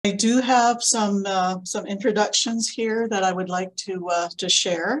I do have some introductions here that I would like to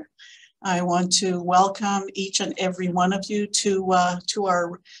share. I want to welcome each and every one of you to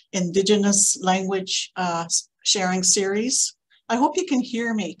our Indigenous language sharing series. I hope you can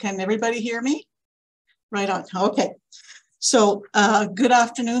hear me. Can everybody hear me? Right on. Okay. So good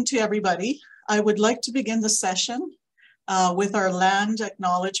afternoon to everybody. I would like to begin the session with our land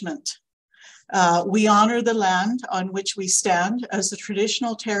acknowledgement. We honor the land on which we stand as the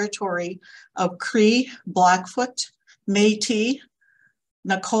traditional territory of Cree, Blackfoot, Métis,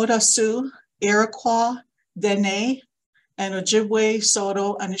 Nakota Sioux, Iroquois, Dene, and Ojibwe,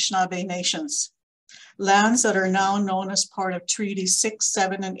 Saulteaux, Anishinaabe nations. Lands that are now known as part of Treaty 6,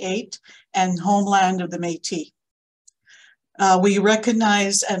 7, and 8 and homeland of the Métis. We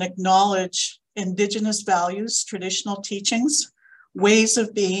recognize and acknowledge Indigenous values, traditional teachings, ways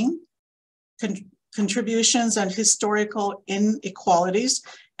of being, contributions and historical inequalities,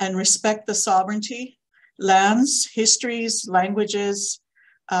 and respect the sovereignty, lands, histories, languages,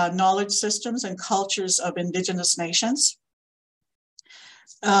 knowledge systems, and cultures of Indigenous nations.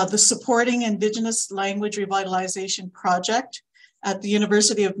 The Supporting Indigenous Language Revitalization Project at the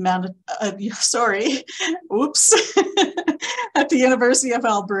University of at the University of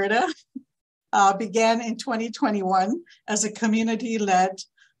Alberta began in 2021 as a community-led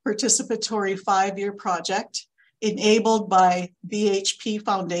participatory 5-year project enabled by BHP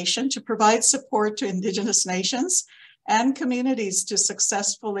Foundation to provide support to Indigenous nations and communities to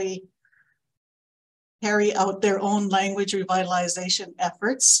successfully carry out their own language revitalization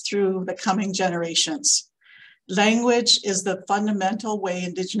efforts through the coming generations. Language is the fundamental way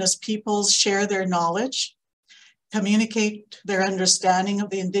Indigenous peoples share their knowledge, communicate their understanding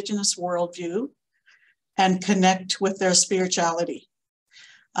of the Indigenous worldview, and connect with their spirituality.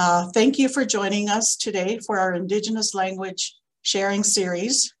 Thank you for joining us today for our Indigenous language sharing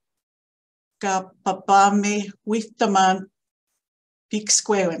series. I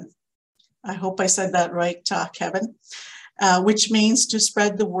hope I said that right, Kevin, which means to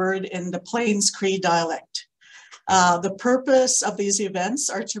spread the word in the Plains Cree dialect. The purpose of these events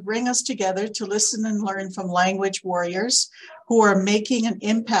are to bring us together to listen and learn from language warriors who are making an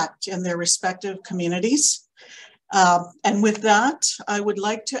impact in their respective communities. And with that, I would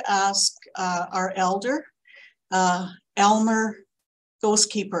like to ask our elder, Elmer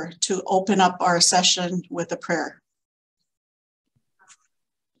Ghostkeeper, to open up our session with a prayer.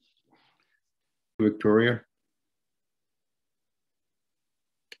 Victoria.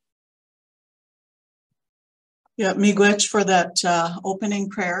 Yeah, miigwech for that opening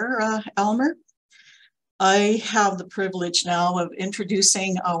prayer, Elmer. I have the privilege now of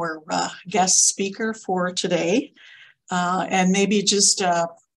introducing our guest speaker for today. And maybe just a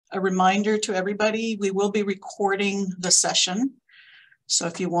reminder to everybody, we will be recording the session. So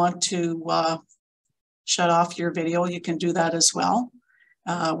if you want to shut off your video, you can do that as well.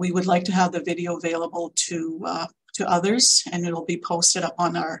 We would like to have the video available to others, and it'll be posted up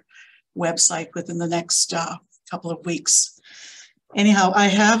on our website within the next couple of weeks. Anyhow, I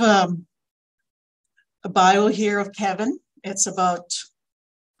have a bio here of Kevin. It's about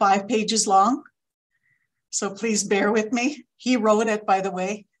 5 pages long, so please bear with me. He wrote it, by the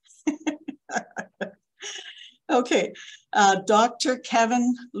way. Okay, Dr.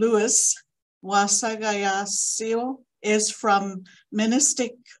 Kevin Lewis Wasagayasio is from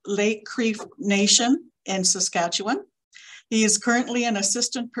Ministic Lake Cree Nation in Saskatchewan. He is currently an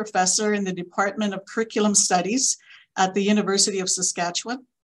assistant professor in the Department of Curriculum Studies at the University of Saskatchewan.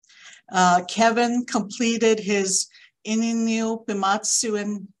 Kevin completed his Ininu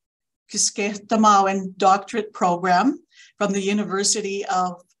Pimatsuin Kisketamawan doctorate program from the University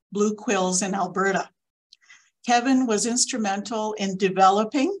of Blue Quills in Alberta. Kevin was instrumental in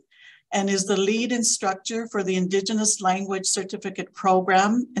developing and is the lead instructor for the Indigenous Language Certificate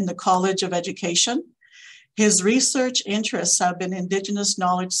Program in the College of Education. His research interests have been Indigenous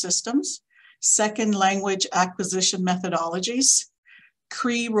knowledge systems, second language acquisition methodologies,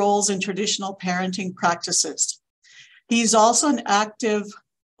 Cree roles in traditional parenting practices. He's also an active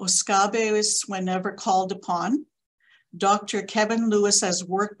Oskabeist whenever called upon. Dr. Kevin Lewis has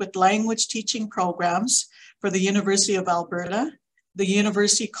worked with language teaching programs for the University of Alberta, the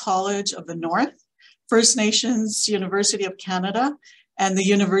University College of the North, First Nations University of Canada, and the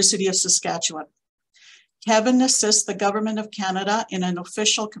University of Saskatchewan. Kevin assists the Government of Canada in an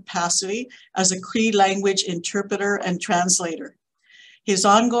official capacity as a Cree language interpreter and translator. His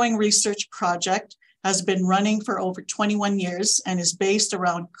ongoing research project has been running for over 21 years and is based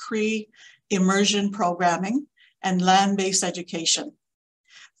around Cree immersion programming and land-based education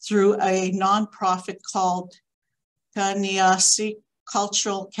through a nonprofit called Kaniasi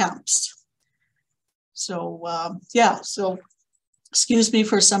cultural camps. So so excuse me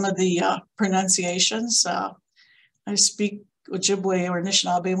for some of the pronunciations. I speak Ojibwe or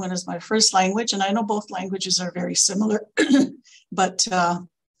Anishinaabe one is my first language, and I know both languages are very similar, but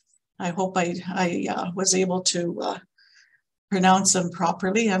I hope I was able to pronounce them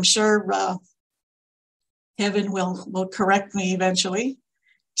properly. I'm sure Kevin will correct me eventually.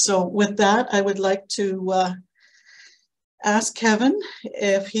 So with that, I would like to ask Kevin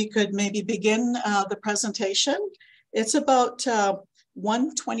if he could maybe begin the presentation. It's about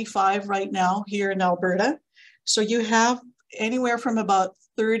 1:25 right now here in Alberta. So you have anywhere from about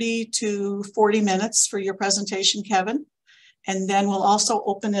 30 to 40 minutes for your presentation, Kevin. And then we'll also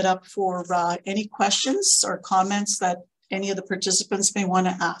open it up for any questions or comments that any of the participants may want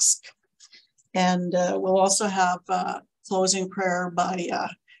to ask. And we'll also have closing prayer by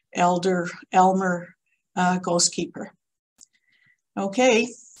Elder Elmer Ghostkeeper. Okay,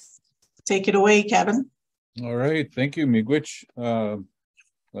 take it away, Kevin. All right, thank you, Miigwech.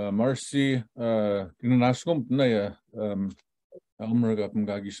 Marcy, Ginanaskom, Naya, Elmer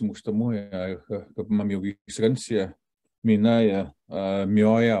Gapmgagis Mustamoya, Gapmamiogi Sgansia, Minaya,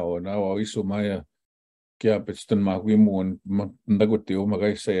 Mioya, or now Isomaya, Kiapetston Magwimon, Ndagotio,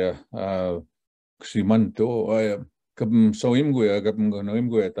 Magaisaya, Ximanto, Gapm Soimguya,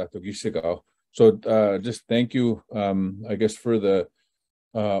 Gapmgonoimguya, Tatogisigao. So just thank you, I guess, for the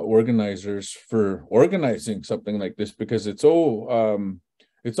organizers for organizing something like this, because it's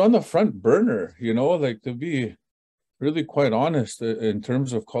it's on the front burner, you know, like, to be really quite honest, in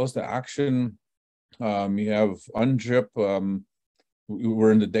terms of calls to action. You have UNDRIP,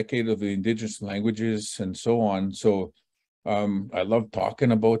 we're in the decade of the Indigenous languages and so on. So I love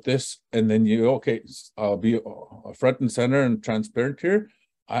talking about this. And then I'll be front and center and transparent here.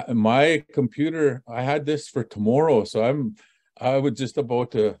 My computer, I had this for tomorrow, so I was just about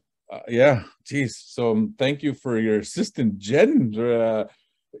to, So thank you for your assistant, Jen,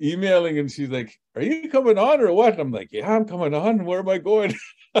 emailing, and she's like, "Are you coming on or what?" I'm like, "Yeah, I'm coming on. Where am I going?"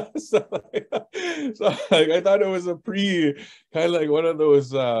 so I thought it was a kind of like one of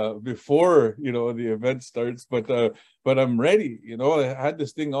those before, the event starts, but I'm ready. I had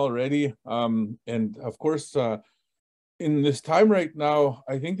this thing all ready, and of course, in this time right now,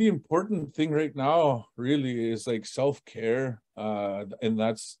 I think the important thing right now really is like self-care, and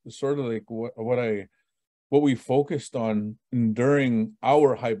that's sort of like what we focused on during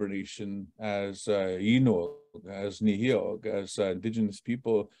our hibernation as Inuk, as Nihilg, as Indigenous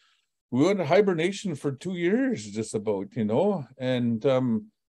people. We went to hibernation for 2 years, just about, and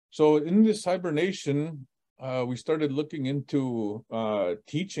so in this hibernation, we started looking into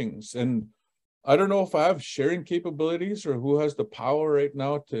teachings. And I don't know if I have sharing capabilities or who has the power right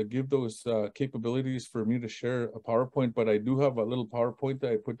now to give those capabilities for me to share a PowerPoint, but I do have a little PowerPoint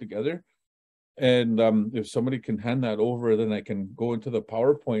that I put together. And if somebody can hand that over, then I can go into the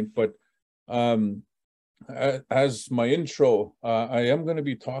PowerPoint. But as my intro, I am going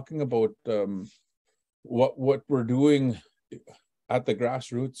to be talking about what we're doing at the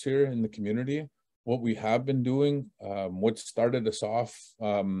grassroots here in the community, what we have been doing, what started us off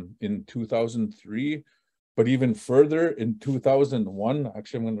in 2003, but even further in 2001,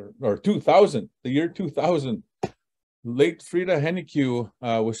 actually, the year 2000, late Frida Hennique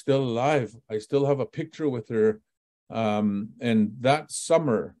was still alive. I still have a picture with her. And that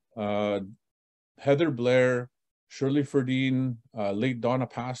summer, Heather Blair, Shirley Ferdine, late Donna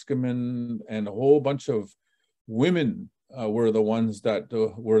Pascaman, and a whole bunch of women were the ones that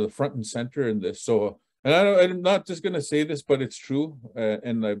were the front and center in this. So, and I'm not just going to say this, but it's true.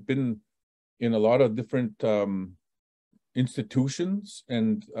 And I've been in a lot of different institutions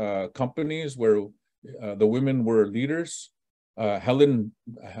and companies where the women were leaders. Helen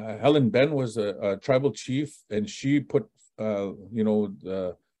Ben was a tribal chief, and she put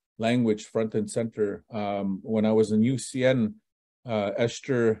the language front and center. When I was in UCN,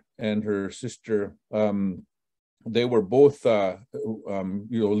 Esther and her sister, they were both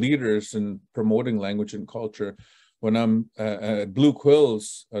leaders in promoting language and culture. When I'm at Blue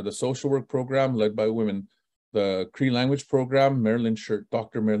Quills, the social work program led by women, the Cree language program,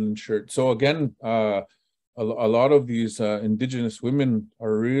 Dr. Marilyn Shirt. So again, a lot of these Indigenous women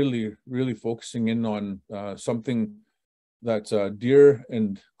are really, really focusing in on something that's dear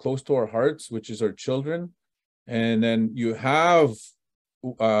and close to our hearts, which is our children. And then you have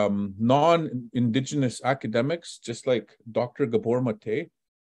non-Indigenous academics, just like Dr. Gabor Mate,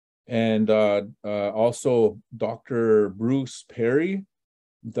 and also Dr. Bruce Perry,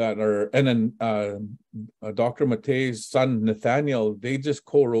 that are, and then Dr. Mate's son, Nathaniel, they just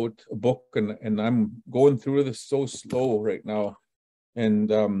co-wrote a book, and I'm going through this so slow right now.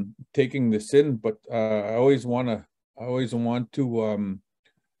 and taking this in, but I always want to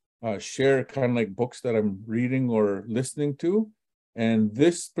share kind of like books that I'm reading or listening to. And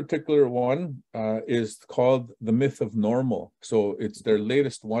this particular one is called The Myth of Normal. So it's their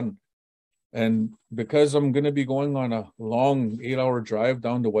latest one. And because I'm going to be going on a long 8-hour drive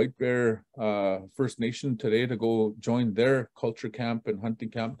down to White Bear First Nation today to go join their culture camp and hunting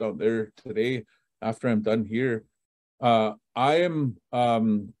camp down there today after I'm done here, I'm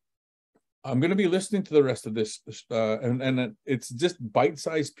going to be listening to the rest of this, and it's just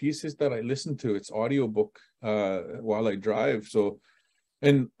bite-sized pieces that I listen to. It's audiobook while I drive. So,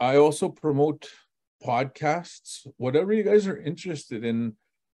 and I also promote podcasts, whatever you guys are interested in.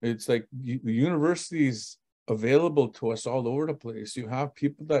 It's like the university's available to us all over the place. You have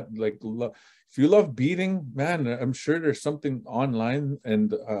people that like, if you love beading, man, I'm sure there's something online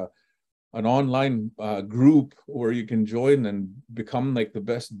and an online group where you can join and become like the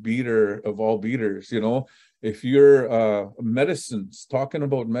best beater of all beaters. You know, if you're medicines, talking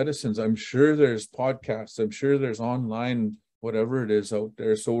about medicines, I'm sure there's podcasts, I'm sure there's online, whatever it is out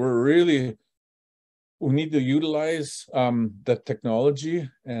there. So we need to utilize the technology,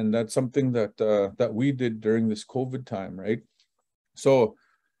 and that's something that that we did during this COVID time, right? So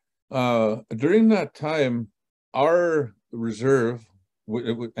during that time, our reserve,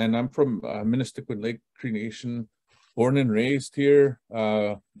 and I'm from Minnesota Lake Cree Nation, born and raised here.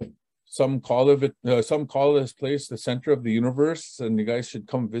 Some call this place the center of the universe, and you guys should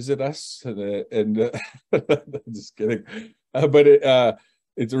come visit us. Just kidding, but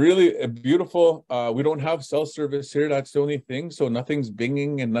it's really beautiful. We don't have cell service here. That's the only thing. So nothing's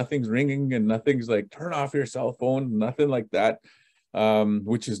binging and nothing's ringing and nothing's like turn off your cell phone. Nothing like that.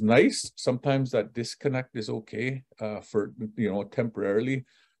 Which is nice. Sometimes that disconnect is okay for, temporarily.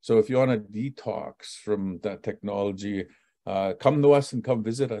 So if you want to detox from that technology, come to us and come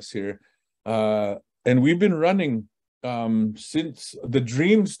visit us here. And we've been running since the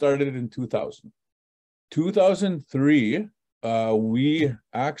dream started in 2000. 2003, we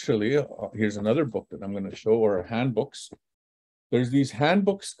actually, here's another book that I'm going to show, or handbooks. There's these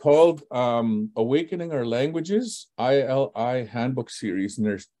handbooks called Awakening Our Languages, ILI handbook series, and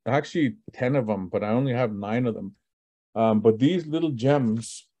there's actually 10 of them, but I only have 9 of them. But these little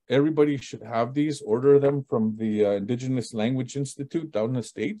gems, everybody should have these. Order them from the Indigenous Language Institute down in the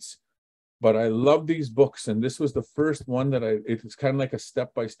States. But I love these books, and this was the first one that it's kind of like a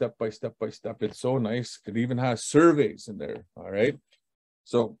step by step by step by step. It's so nice. It even has surveys in there, all right?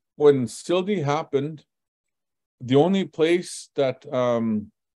 So when Sildi happened, the only place that,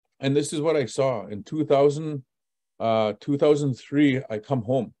 and this is what I saw in 2003, I come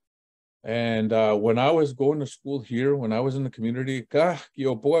home. And when I was going to school here, when I was in the community, and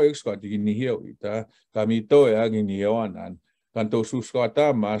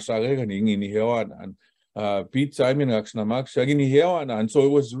so it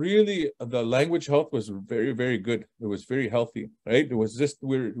was really, the language health was very, very good. It was very healthy, right? It was just,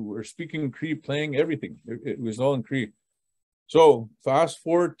 we're speaking Cree, playing everything. It was all in Cree. So fast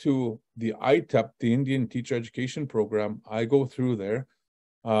forward to the ITEP, the Indian Teacher Education Program. I go through there.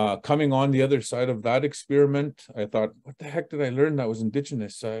 Coming on the other side of that experiment, I thought, what the heck did I learn that was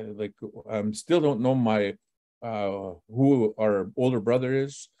Indigenous? I still don't know my who our older brother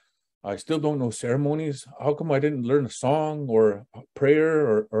is. I still don't know ceremonies. How come I didn't learn a song or a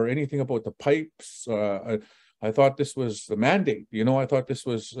prayer or anything about the pipes? I thought this was the mandate. I thought this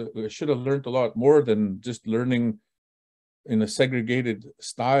was, I should have learned a lot more than just learning in a segregated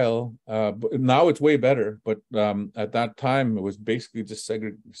style. But now it's way better. But at that time, it was basically just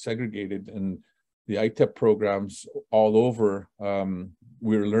segregated. And the ITEP programs all over,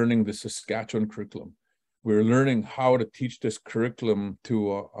 we were learning the Saskatchewan curriculum. We're learning how to teach this curriculum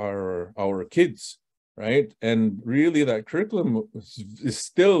to our kids, right? And really that curriculum is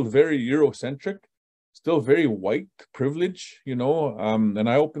still very Eurocentric, still very white privilege, and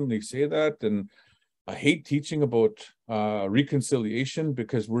I openly say that. And I hate teaching about reconciliation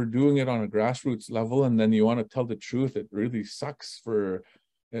because we're doing it on a grassroots level. And then you want to tell the truth. It really sucks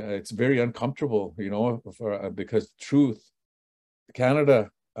it's very uncomfortable, because truth, Canada,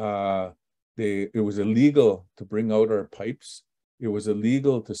 it was illegal to bring out our pipes. It was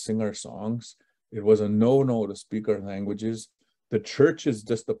illegal to sing our songs. It was a no-no to speak our languages. The churches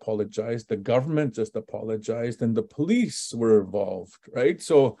just apologized. The government just apologized, and the police were involved, right?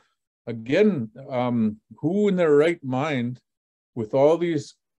 So again, who in their right mind, with all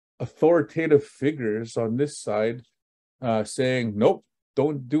these authoritative figures on this side, saying, nope,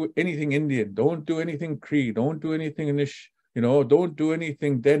 don't do anything Indian, don't do anything Cree, don't do anything Inish, don't do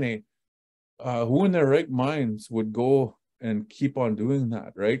anything Dene. Who in their right minds would go and keep on doing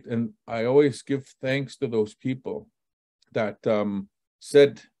that, right? And I always give thanks to those people that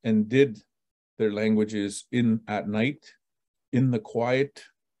said and did their languages at night, in the quiet,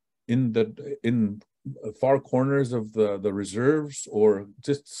 in far corners of the reserves, or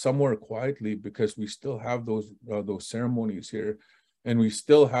just somewhere quietly, because we still have those ceremonies here, and we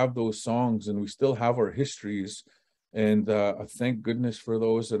still have those songs, and we still have our histories. And thank goodness for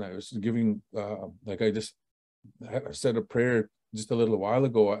those. And I was giving, like I said a prayer just a little while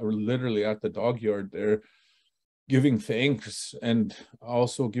ago. I was literally at the dog yard there, giving thanks, and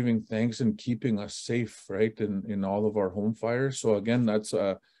also giving thanks and keeping us safe, right, in all of our home fires. So again, that's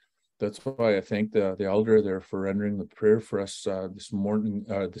why I thank the elder there for rendering the prayer for us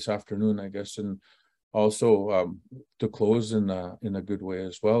this afternoon, I guess, and also to close in a good way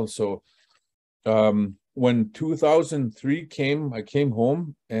as well. So when 2003 came, I came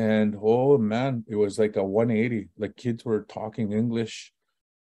home, and oh man, it was like a 180. Like, kids were talking English.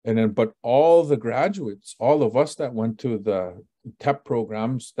 And then, but all the graduates, all of us that went to the TEP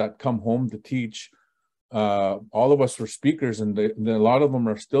programs that come home to teach, all of us were speakers, and a lot of them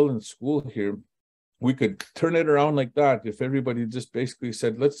are still in school here. We could turn it around like that if everybody just basically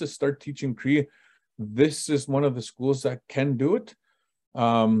said, let's just start teaching Cree. This is one of the schools that can do it.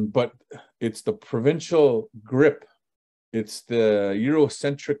 But it's the provincial grip. It's the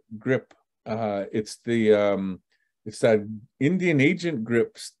Eurocentric grip. It's that Indian agent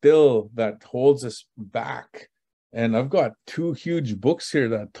grip still that holds us back. And I've got two huge books here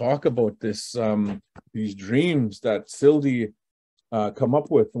that talk about this, these dreams that Sildi come up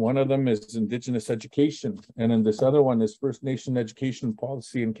with. One of them is Indigenous education, and then this other one is First Nation education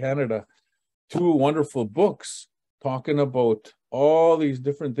policy in Canada. Two wonderful books talking about all these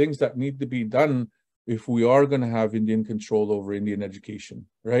different things that need to be done if we are going to have Indian control over Indian education,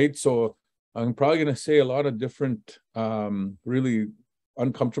 right? So I'm probably going to say a lot of different, really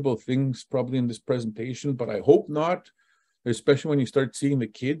uncomfortable things probably in this presentation, but I hope not, especially when you start seeing the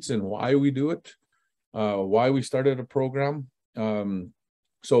kids and why we do it, why we started a program.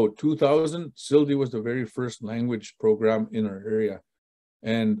 So 2000, Sildi was the very first language program in our area.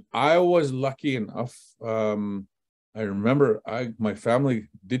 And I was lucky enough. I remember my family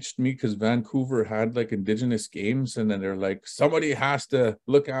ditched me because Vancouver had like Indigenous games, and then they're like, somebody has to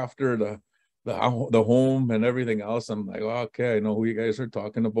look after the home and everything else. I'm like, oh, okay, I know who you guys are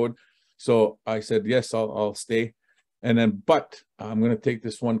talking about. So I said, yes, I'll stay. And then, but I'm going to take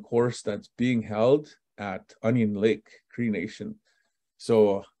this one course that's being held at Onion Lake, Cree Nation.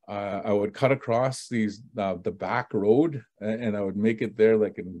 So I would cut across the back road, and I would make it there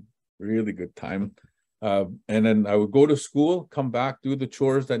like in really good time. And then I would go to school, come back, do the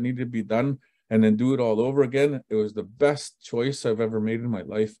chores that needed to be done, and then do it all over again. It was the best choice I've ever made in my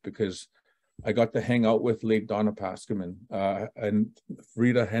life, because I got to hang out with late Donna Pascaman and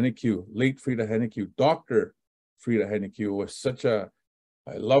Frida Henneque, late Frida Henneque. Dr. Frida Henneque was such a,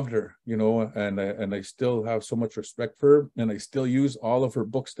 I loved her, you know, and I still have so much respect for her, and I still use all of her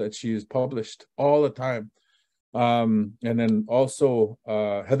books that she has published all the time. And then also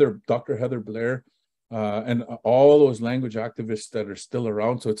Dr. Heather Blair, and all those language activists that are still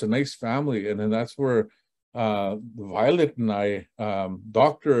around. So it's a nice family. And then that's where Violet and I,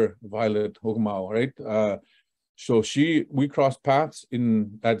 Dr. Violet Hogmau, right? So we crossed paths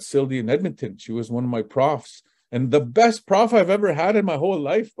at Sildi in Edmonton. She was one of my profs, and the best prof I've ever had in my whole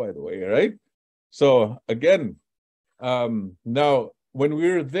life, by the way, right? So again, now when we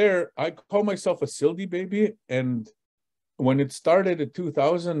were there, I call myself a Sildi baby, and when it started in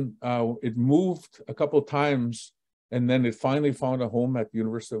 2000, it moved a couple times, and then it finally found a home at the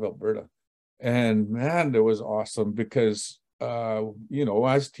University of Alberta. And man, it was awesome because, you know,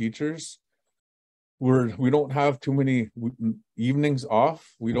 as teachers, we don't have too many evenings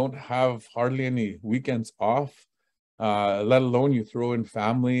off. We don't have hardly any weekends off, let alone you throw in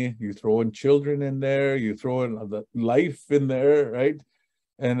family, you throw in children in there, you throw in the life in there, right?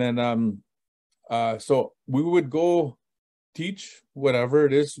 And then, so we would go teach whatever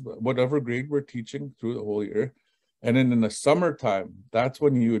it is, whatever grade we're teaching through the whole year. And then in the summertime, that's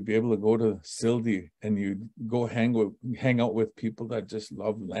when you would be able to go to Sildi and you'd go hang out with people that just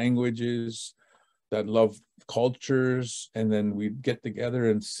love languages, that love cultures. And then we'd get together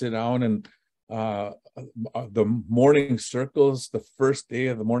and sit down, and the morning circles, the first day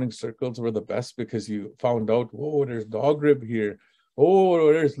of the morning circles were the best, because you found out, whoa, there's Dog Rib here.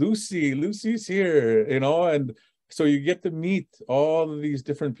 Oh, there's Lucy's here, you know, and so you get to meet all of these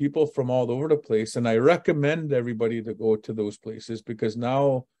different people from all over the place. And I recommend everybody to go to those places, because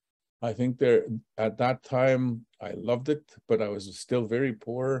now I think at that time, I loved it, but I was still very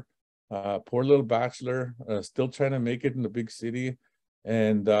poor. poor little bachelor, still trying to make it in the big city,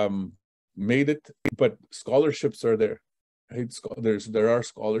 and made it. But scholarships are there. Right? There are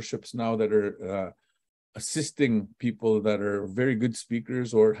scholarships now that are assisting people that are very good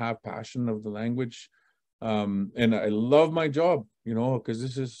speakers or have passion of the language. And I love my job, you know, because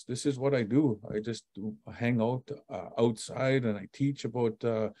this is what I do. I just hang out outside, and I teach about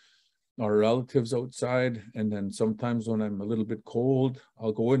our relatives outside. And then sometimes when I'm a little bit cold,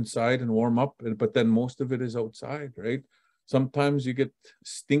 I'll go inside and warm up. But then most of it is outside, right? Sometimes you get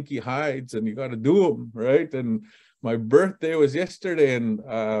stinky hides and you got to do them, right? And my birthday was yesterday, and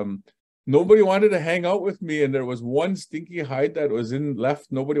nobody wanted to hang out with me, and there was one stinky hide that was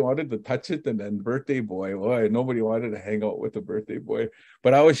left. Nobody wanted to touch it, and then birthday boy, boy, nobody wanted to hang out with the birthday boy.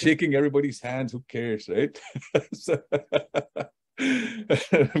 But I was shaking everybody's hands. Who cares, right?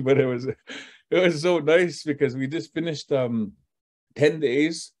 But it was so nice because we just finished 10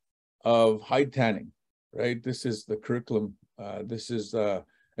 days of hide tanning, right? This is the curriculum. And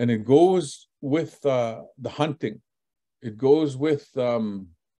it goes with the hunting. It goes with the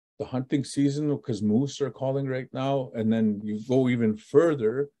hunting season, because moose are calling right now. And then you go even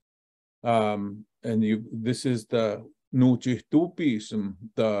further, and this is the Nuchihtupism,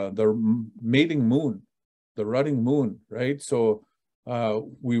 the mating moon, the rutting moon, right? So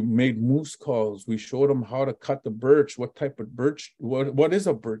we made moose calls. We showed them how to cut the birch, what type of birch, what is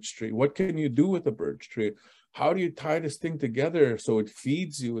a birch tree? What can you do with a birch tree? How do you tie this thing together so it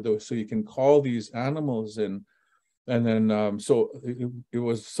feeds you, so you can call these animals in? And then, so it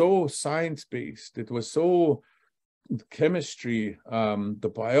was so science-based. It was so chemistry,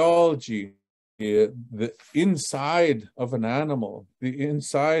 the biology, the inside of an animal, the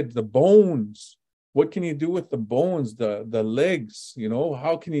inside, the bones. What can you do with the bones, the legs, you know?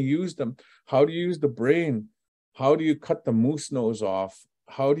 How can you use them? How do you use the brain? How do you cut the moose nose off?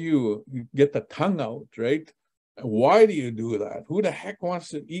 How do you get the tongue out, right? Why do you do that? Who the heck wants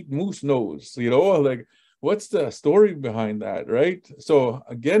to eat moose nose? You know, like, what's the story behind that, right? So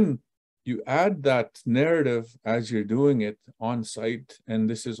again, you add that narrative as you're doing it on site, and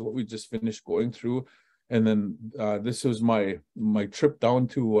this is what we just finished going through. And then this was my trip down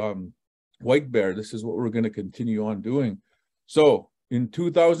to White Bear. This is what we're going to continue on doing. So in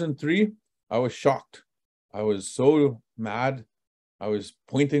 2003, I was shocked. I was so mad. I was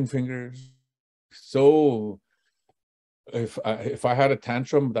pointing fingers. So if I had a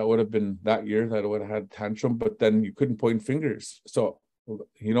tantrum, that would have been that year that I would have had a tantrum, but then you couldn't point fingers. So,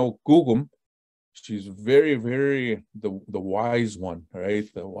 you know, Gugum, she's very, very the wise one, right?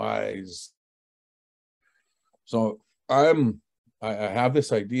 The wise. So I have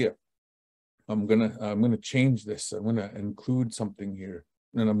this idea. I'm gonna change this. I'm gonna include something here,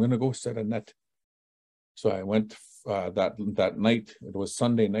 and I'm gonna go set a net. So I went that night. It was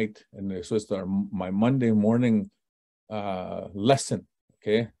Sunday night, and this was my Monday morning lesson.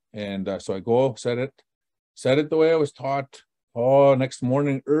 Okay, and so I go set it the way I was taught. Oh, next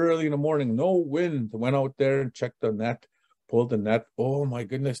morning, early in the morning, no wind. I went out there and checked the net, pulled the net. Oh my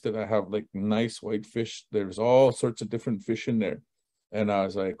goodness, did I have like nice white fish? There's all sorts of different fish in there. And I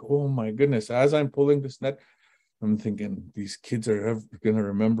was like, oh my goodness, as I'm pulling this net, I'm thinking, these kids are going to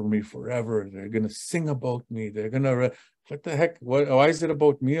remember me forever. They're going to sing about me. They're going to, what the heck? Why is it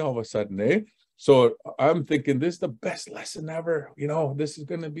about me all of a sudden, eh? So I'm thinking, this is the best lesson ever. You know, this is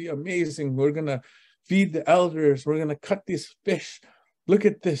going to be amazing. We're going to feed the elders. We're going to cut these fish. Look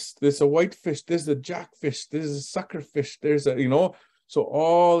at this. There's a white fish. There's a jackfish. There's a sucker fish. There's a, you know, so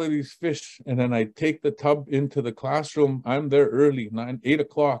all of these fish. And then I take the tub into the classroom. I'm there early, 8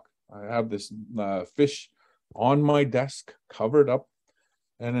 o'clock. I have this fish on my desk, covered up.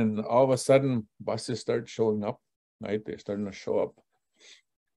 And then all of a sudden, buses start showing up, right? They're starting to show up.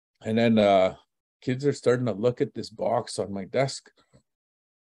 And then kids are starting to look at this box on my desk.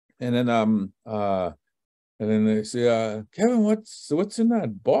 And then they say, Kevin, what's in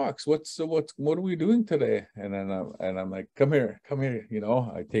that box? What are we doing today? And then I'm like, come here, you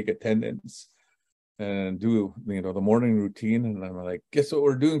know. I take attendance and do, you know, the morning routine, and I'm like, guess what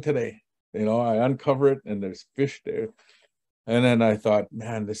we're doing today? You know, I uncover it and there's fish there. And then I thought,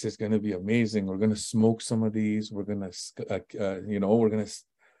 man, this is going to be amazing. We're going to smoke some of these. We're going to, you know, we're going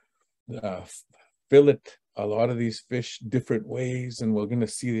to fillet a lot of these fish different ways, and we're going to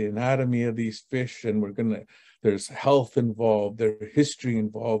see the anatomy of these fish, and there's health involved, there's history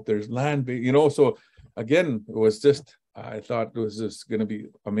involved, there's land, you know. So again, it was just, I thought it was just going to be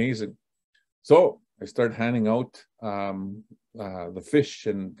amazing. So I start handing out the fish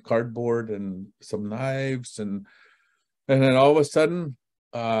and cardboard and some knives, and then all of a sudden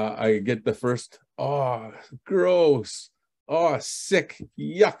I get the first, oh, gross, oh, sick,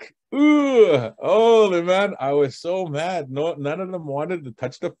 yuck, Ooh, oh man, I was so mad. No, none of them wanted to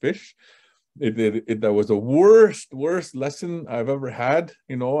touch the fish. That was the worst lesson I've ever had.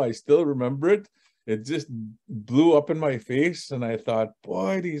 You know, I still remember it. It just blew up in my face, and I thought,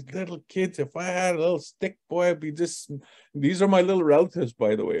 boy, these little kids, if I had a little stick, boy, I'd be just, these are my little relatives,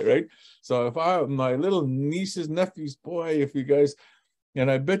 by the way, right? So if my little nieces, nephews, boy, if you guys, and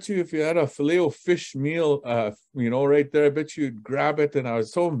I bet you if you had a filet-o-fish meal, you know, right there, I bet you'd grab it. And I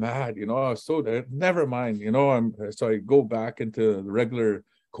was so mad, you know, I was so, never mind, you know, so I go back into the regular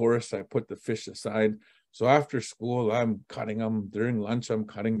course. I put the fish aside. So after school, I'm cutting them. During lunch, I'm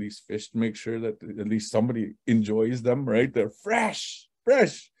cutting these fish to make sure that at least somebody enjoys them, right? They're fresh.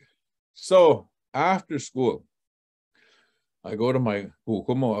 So after school, I go to my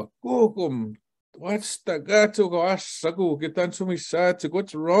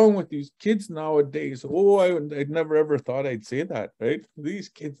what's wrong with these kids nowadays? Oh, I never ever thought I'd say that, right? These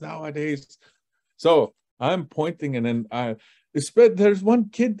kids nowadays. So I'm pointing, and then there's one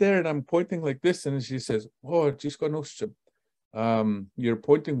kid there, and I'm pointing like this, and she says, "Oh, you're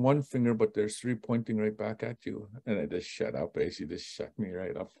pointing one finger, but there's three pointing right back at you." And I just shut up. She just shut me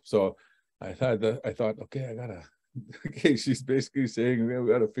right up. So I thought, okay, I gotta. Okay, she's basically saying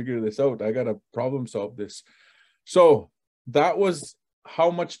we got to figure this out. I got to problem solve this. So that was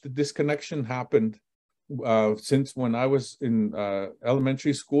how much the disconnection happened since when I was in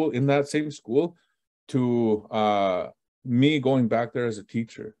elementary school, in that same school, to me going back there as a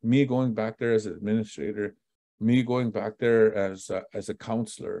teacher, me going back there as an administrator, me going back there as a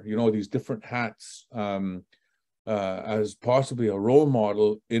counselor. You know, these different hats, as possibly a role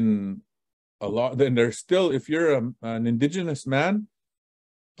model in a lot. Then there's still, if you're an Indigenous man,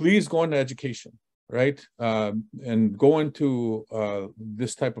 please go into education, right? And go into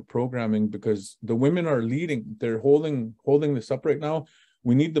this type of programming, because the women are leading. They're holding this up right now.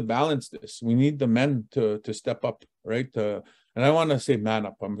 We need to balance this. We need the men to step up, right? And I want to say man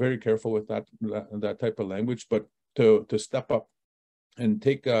up. I'm very careful with that type of language, but to step up and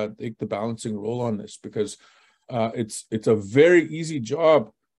take the balancing role on this, because it's a very easy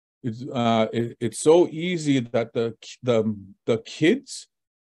job. It's so easy that the kids,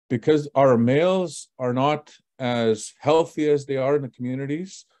 because our males are not as healthy as they are in the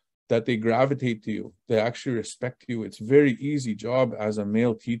communities, that they gravitate to you. They actually respect you. It's very easy job as a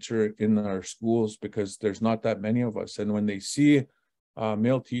male teacher in our schools, because there's not that many of us. And when they see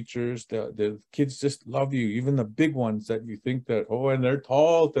male teachers, the kids just love you. Even the big ones that you think that, oh, and they're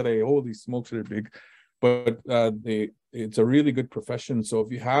tall today. Holy smokes, they're big. But it's a really good profession. So if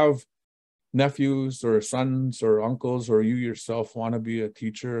you have nephews or sons or uncles, or you yourself want to be a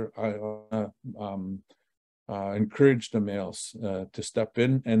teacher, I encourage the males to step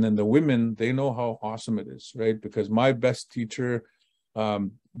in. And then the women, they know how awesome it is, right? Because my best teacher,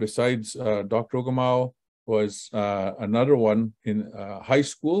 besides Dr. Ogamau, was another one in high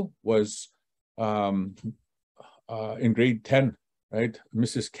school, was in grade 10, right?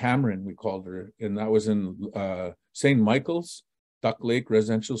 Mrs. Cameron, we called her. And that was in St. Michael's, Duck Lake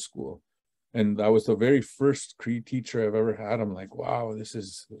Residential School. And that was the very first Cree teacher I've ever had. I'm like, wow, this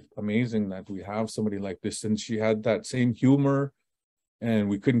is amazing that we have somebody like this. And she had that same humor, and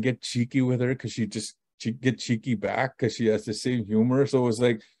we couldn't get cheeky with her because she'd get cheeky back because she has the same humor. So it was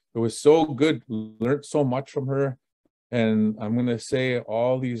like, it was so good. Learned so much from her. And I'm going to say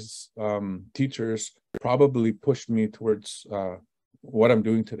all these teachers probably pushed me towards what I'm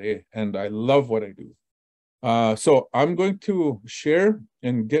doing today. And I love what I do. So I'm going to share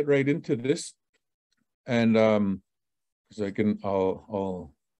and get right into this, and I'll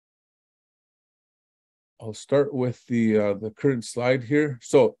start with the current slide here.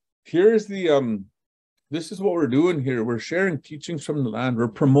 So here's this is what we're doing here. We're sharing teachings from the land. We're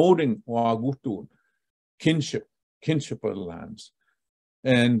promoting Wa'agutu, kinship of the lands,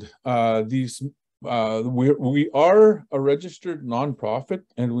 and we are a registered nonprofit,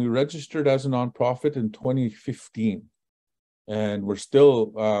 and we registered as a nonprofit in 2015, and we're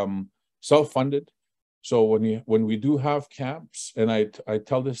still self-funded. So when we do have camps, and I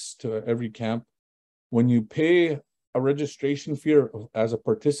tell this to every camp, when you pay a registration fee as a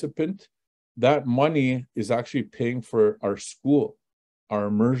participant, that money is actually paying for our school, our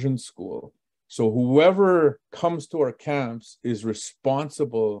immersion school. So whoever comes to our camps is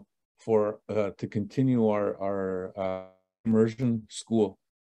responsible for to continue our immersion school.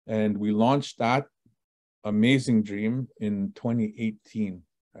 And we launched that amazing dream in 2018,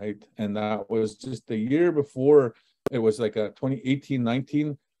 right? And that was just the year before. It was like a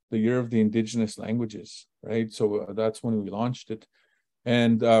 2018-19, the year of the Indigenous languages, right? So that's when we launched it.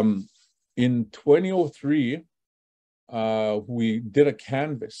 And in 2003, we did a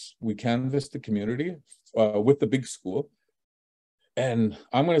canvas. We canvassed the community with the big school. And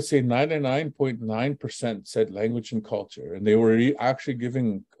I'm going to say 99.9% said language and culture. And they were actually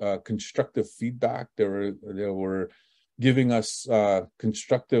giving constructive feedback. They were giving us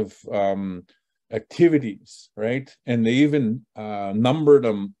constructive activities, right? And they even numbered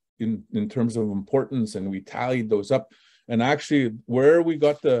them in terms of importance, and we tallied those up. And actually, where we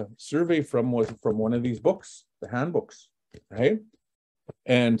got the survey from was from one of these books, the handbooks, right?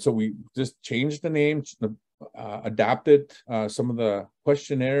 And so we just changed the name, adapted some of the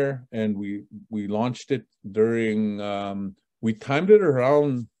questionnaire, and we launched it during, we timed it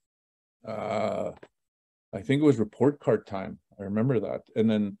around, I think it was report card time. I remember that. And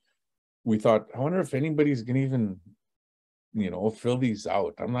then we thought, I wonder if anybody's going to even, fill these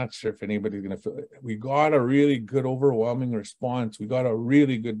out. I'm not sure if anybody's going to fill it. We got a really good, overwhelming response. We got a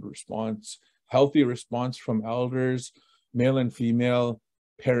really good response, healthy response from elders, male and female,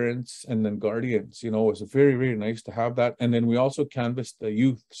 parents, and then guardians. It was very, very nice to have that. And then we also canvassed the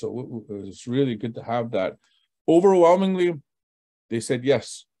youth. So it was really good to have that. Overwhelmingly, they said,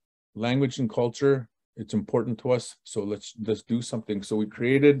 yes, language and culture, it's important to us. So let's do something. So we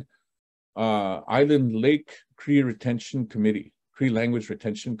created Island Lake Cree Retention Committee, Cree Language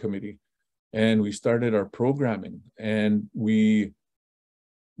Retention Committee. And we started our programming. And we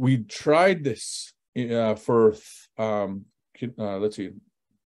tried this for, let's see,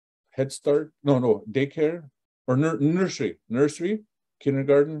 Head Start, daycare, or nursery,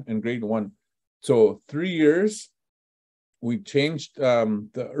 kindergarten, and grade 1. So 3 years, we changed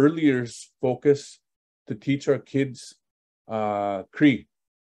the early years focus to teach our kids Cree.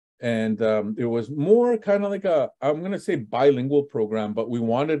 And it was more kind of like I'm going to say bilingual program, but we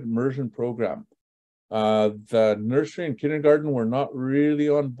wanted immersion program. The nursery and kindergarten were not really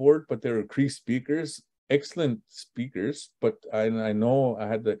on board, but they were Cree speakers, excellent speakers. But I know I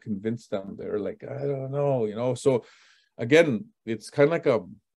had to convince them. They were like, I don't know, So again, it's kind of like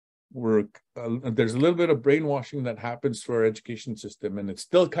there's a little bit of brainwashing that happens to our education system, and it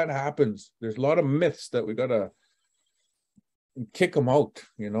still kind of happens. There's a lot of myths that we got to kick them out,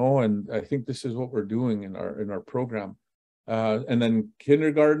 and I think this is what we're doing in our program. And then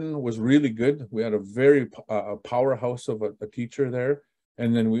kindergarten was really good. We had a very powerhouse of a teacher there.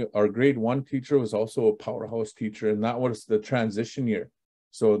 And then our grade 1 teacher was also a powerhouse teacher, and that was the transition year.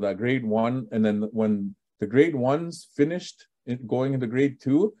 So the grade 1, and then when the grade 1s finished going into grade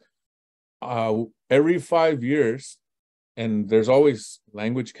 2, every 5 years, and there's always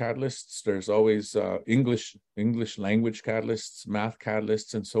language catalysts, there's always English language catalysts, math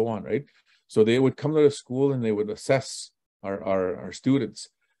catalysts, and so on, right? So they would come to the school and they would assess our students.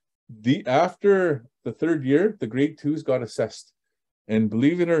 After the 3rd year, the grade 2s got assessed. And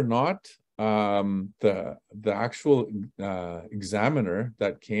believe it or not, the actual examiner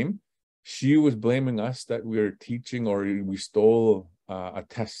that came, she was blaming us that we were teaching or we stole a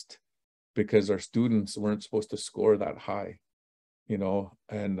test because our students weren't supposed to score that high,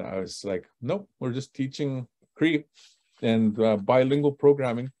 and I was like, nope, we're just teaching Cree and bilingual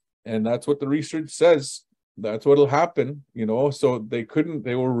programming. And that's what the research says. That's what'll happen, so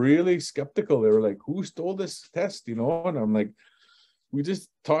they were really skeptical. They were like, who stole this test, and I'm like, we just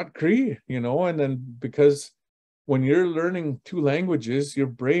taught Cree, and then because when you're learning 2 languages, your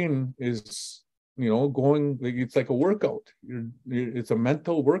brain is, going, it's like a workout. It's a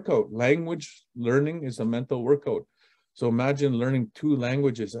mental workout. Language learning is a mental workout. So imagine learning 2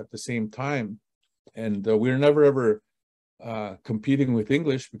 languages at the same time. And we're never ever competing with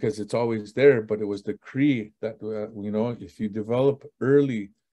English because it's always there, but it was the Cree that, if you develop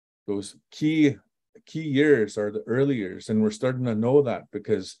early, those key years are the early years. And we're starting to know that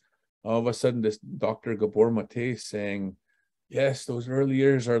because all of a sudden this Dr. Gabor Mate saying, yes, those early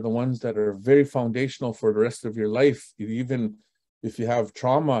years are the ones that are very foundational for the rest of your life. Even if you have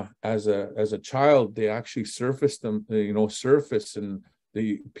trauma as a child, they actually surface them, and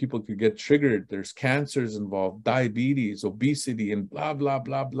the people could get triggered. There's cancers involved, diabetes, obesity, and blah, blah,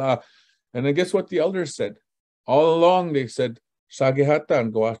 blah, blah. And I guess what the elders said all along, they said,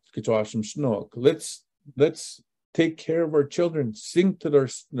 let's take care of our children, sing to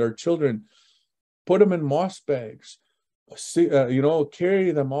their children, put them in moss bags,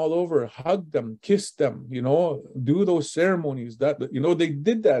 carry them all over, hug them, kiss them, do those ceremonies. That, they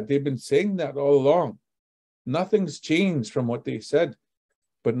did that. They've been saying that all along. Nothing's changed from what they said.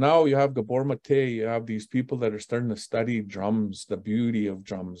 But now you have Gabor Mate, you have these people that are starting to study drums, the beauty of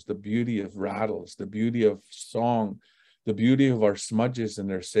drums, the beauty of rattles, the beauty of song, the beauty of our smudges. And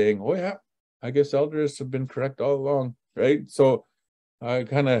they're saying, oh yeah, I guess elders have been correct all along, right? So I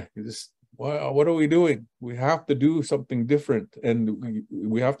kind of just what are we doing? We have to do something different, and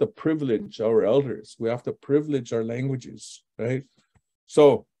we have to privilege our elders. We have to privilege our languages, right?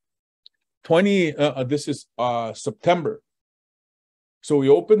 So this is September. So we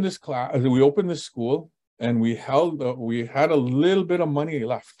opened this class, we opened this school, and we had a little bit of money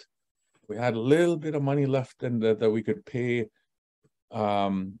left. We had a little bit of money left, and that we could pay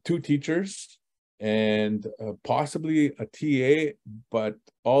 2 teachers and possibly a TA, but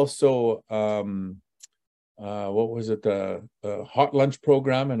also what was it, a hot lunch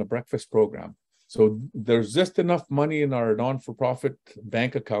program and a breakfast program. So there's just enough money in our non-for-profit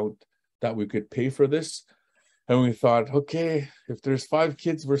bank account that we could pay for this. And we thought, okay, if there's 5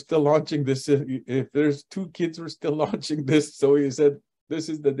 kids, we're still launching this. If there's 2 kids, we're still launching this. So we said, this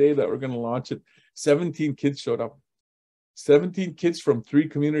is the day that we're going to launch it. 17 kids showed up. 17 kids from 3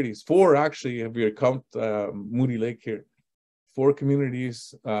 communities. 4 actually, if you count Moody Lake here. 4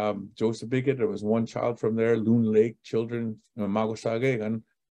 communities. Joseph Bigot, there was 1 child from there. Loon Lake children, Magosage, and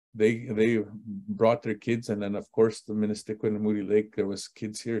they brought their kids. And then, of course, the Minnesota and Moody Lake, there was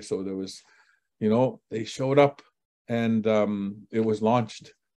kids here. So there was, they showed up, and it was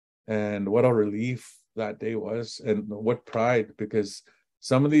launched. And what a relief that day was, and what pride, because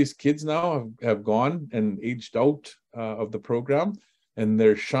some of these kids now have gone and aged out of the program, and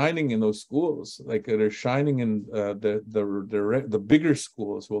they're shining in those schools. Like they're shining in the bigger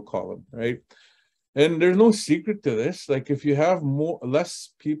schools, we'll call them, right? And there's no secret to this. Like if you have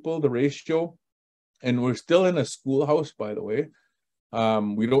less people, the ratio, and we're still in a schoolhouse, by the way.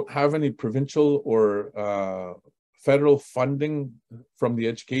 We don't have any provincial or federal funding from the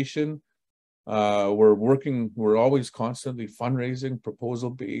education. We're always constantly fundraising,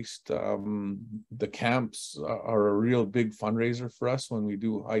 proposal-based. The camps are a real big fundraiser for us when we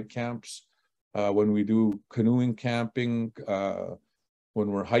do hike camps, when we do canoeing camping, when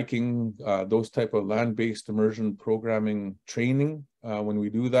we're hiking, those type of land-based immersion programming training. When we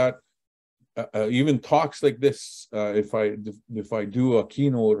do that, even talks like this, if I do a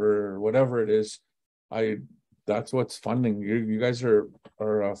keynote or whatever it is, that's what's funding. You guys are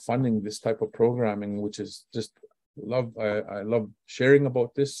funding this type of programming, which is just love. I love sharing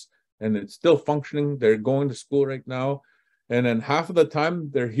about this, and it's still functioning. They're going to school right now, and then half of the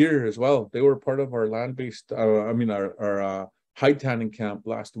time they're here as well. They were part of our land-based, our high tanning camp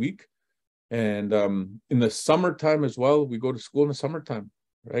last week, and in the summertime as well. We go to school in the summertime,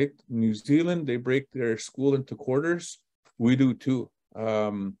 right? New Zealand, they break their school into quarters. We do too.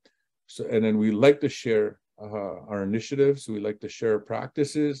 So, and then we like to share our initiatives. We like to share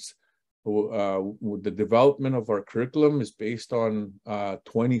practices. The development of our curriculum is based on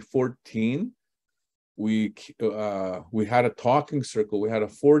 2014. We had a talking circle. We had a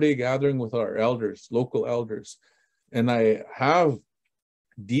 4-day gathering with our elders, local elders. And I have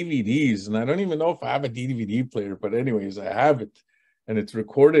DVDs, and I don't even know if I have a DVD player, but anyways, I have it, and it's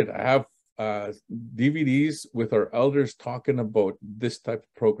recorded. I have DVDs with our elders talking about this type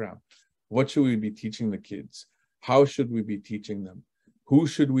of program. What should we be teaching the kids? How should we be teaching them? Who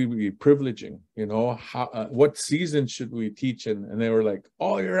should we be privileging? What season should we teach in? And they were like,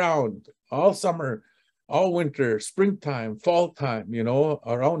 all year round, all summer, all winter, springtime, fall time,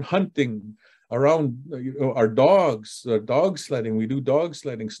 around hunting, around our dogs, dog sledding. We do dog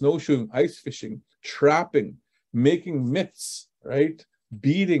sledding, snowshoeing, ice fishing, trapping, making mitts, right?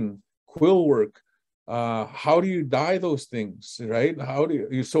 Beading, quill work. How do you dye those things, right?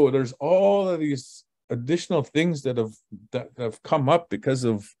 So there's all of these additional things that have come up because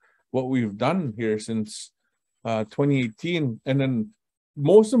of what we've done here since 2018. And then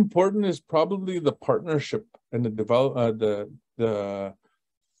most important is probably the partnership and the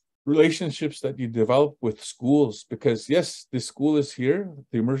relationships that you develop with schools, because yes, this school is here,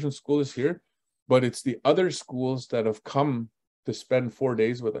 the immersion school is here, but it's the other schools that have come to spend 4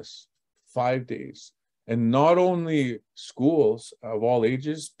 days with us, 5 days. And not only schools of all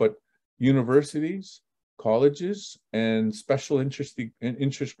ages, but universities, colleges, and special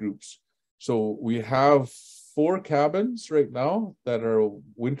interest groups. So we have 4 cabins right now that are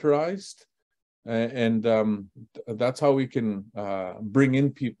winterized, and that's how we can bring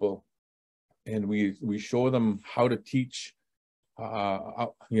in people, and we show them how to teach,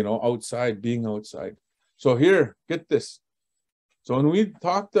 outside, being outside. So here, get this. So when we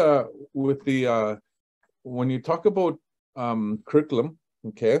talked with the when you talk about curriculum,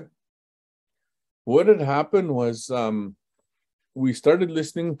 okay, what had happened was we started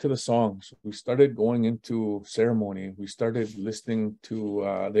listening to the songs. We started going into ceremony. We started listening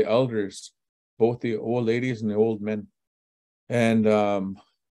to the elders, both the old ladies and the old men. And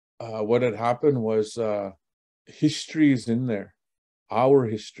what had happened was history is in there, our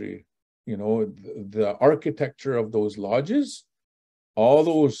history, you know, the architecture of those lodges, all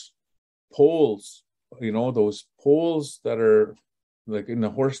those poles, you know, those poles that are like in the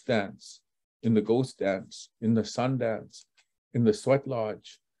horse dance, in the ghost dance, in the sun dance, in the sweat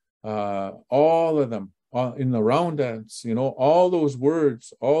lodge, all of them, in the round dance, you know, all those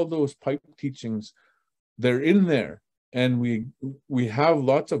words, all those pipe teachings, they're in there. And we have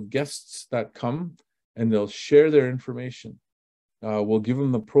lots of guests that come and they'll share their information. We'll give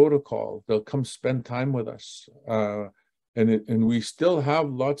them the protocol. They'll come spend time with us. And we still have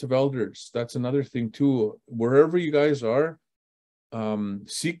lots of elders. That's another thing too. Wherever you guys are,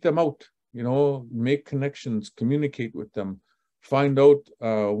 seek them out, you know, make connections, communicate with them, find out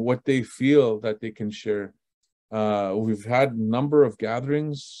what they feel that they can share. We've had a number of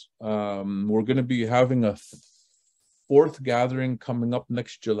gatherings. We're going to be having a fourth gathering coming up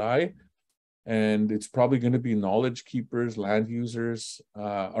next July. And it's probably going to be knowledge keepers, land users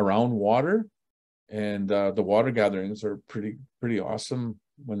around water. And the water gatherings are pretty awesome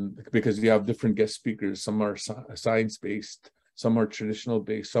because you have different guest speakers. Some are science-based, some are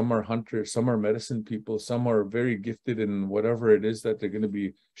traditional-based, some are hunters, some are medicine people, some are very gifted in whatever it is that they're going to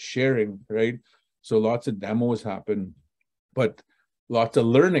be sharing, right? So lots of demos happen, but lots of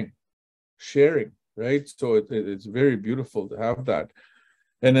learning, sharing, right? So it's very beautiful to have that.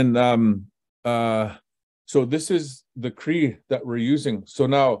 And then, so this is the Cree that we're using. So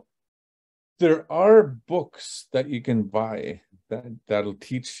now there are books that you can buy that'll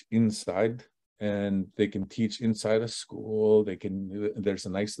teach inside, and they can teach inside a school. There's a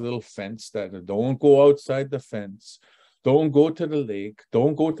nice little fence that don't go outside the fence. Don't go to the lake.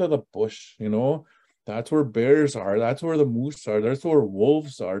 Don't go to the bush, you know. That's where bears are. That's where the moose are. That's where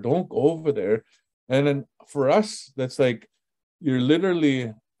wolves are. Don't go over there. And then for us, that's like, you're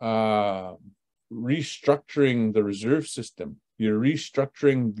literally restructuring the reserve system. You're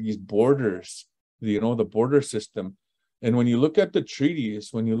restructuring these borders, you know, the border system. And when you look at the treaties,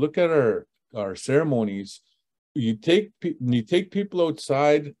 when you look at our ceremonies, you take people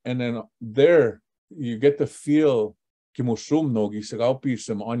outside, and then there you get to feel on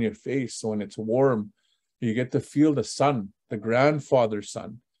your face. So when it's warm, you get to feel the sun, the grandfather's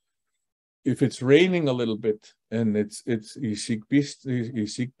sun. If it's raining a little bit and it's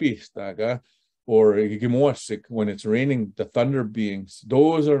or when it's raining, the thunder beings,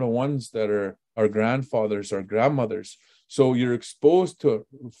 those are the ones that are our grandfathers, our grandmothers. So you're exposed to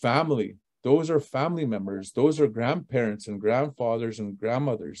family. Those are family members. Those are grandparents and grandfathers and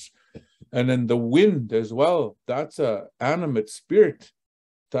grandmothers. And then the wind as well, that's an animate spirit.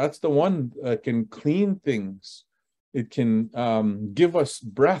 That's the one that can clean things. It can give us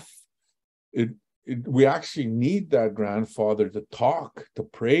breath. We actually need that grandfather to talk, to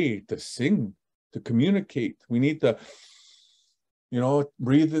pray, to sing, to communicate. We need to, you know,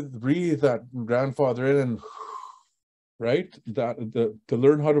 breathe that grandfather in, and right, to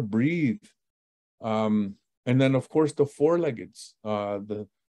learn how to breathe. And then of course the four-leggeds,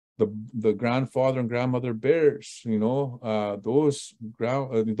 the grandfather and grandmother bears, you know, those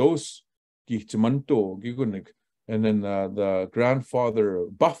and then the grandfather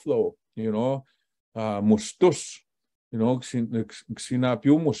buffalo, you know, mustus, you know,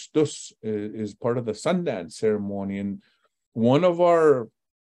 Xinapiu mustus is part of the Sundance ceremony. And one of our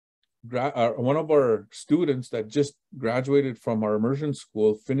students that just graduated from our immersion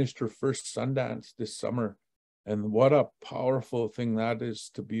school finished her first Sundance this summer. And what a powerful thing that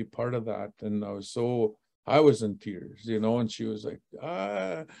is to be part of that. And I was in tears, you know, and she was like,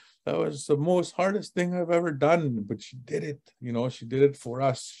 that was the most hardest thing I've ever done, but she did it, you know, she did it for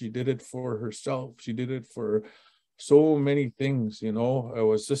us. She did it for herself. She did it for so many things, you know. It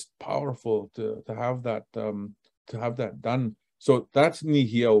was just powerful to have that done. So that's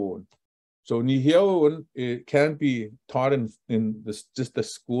Nihiaoun. So Nihiaoun, it can't be taught in just the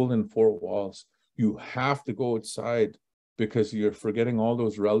school in four walls. You have to go outside, because you're forgetting all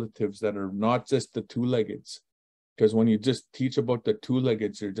those relatives that are not just the two-leggeds. Because when you just teach about the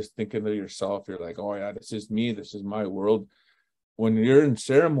two-leggeds, you're just thinking of yourself. You're like, oh yeah, this is me. This is my world. When you're in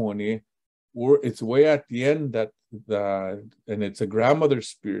ceremony, it's way at the end and it's a grandmother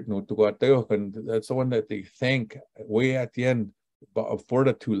spirit, and that's the one that they thank way at the end for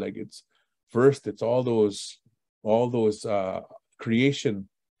the two-leggeds. First, it's all those creation,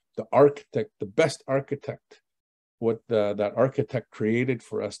 the architect, the best architect, what that architect created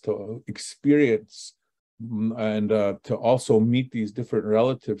for us to experience, and to also meet these different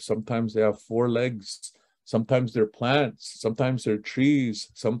relatives. Sometimes they have four legs, sometimes they're plants, sometimes they're trees,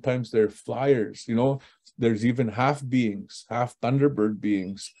 sometimes they're flyers, you know. There's even half beings, half thunderbird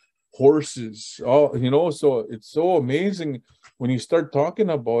beings, horses, all, you know. So it's so amazing when you start talking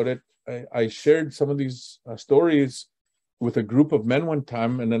about it. I shared some of these stories with a group of men one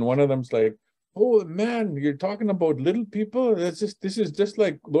time, and then one of them's like, "Oh man, you're talking about little people? This is just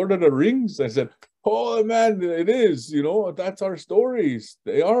like Lord of the Rings." I said, "Oh man, it is. You know, that's our stories.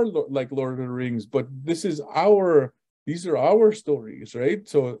 They are like Lord of the Rings, but these are our stories, right?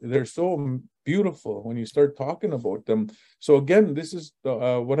 So they're so beautiful when you start talking about them. So again, this is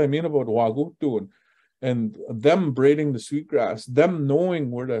what I mean about Wagutun and them braiding the sweetgrass, them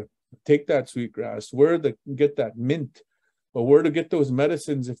knowing where to take that sweetgrass, where to get that mint, or where to get those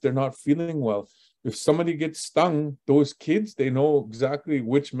medicines if they're not feeling well. If somebody gets stung, those kids, they know exactly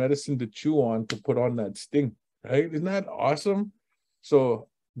which medicine to chew on to put on that sting, right? Isn't that awesome? So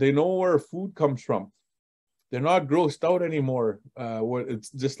they know where food comes from. They're not grossed out anymore. It's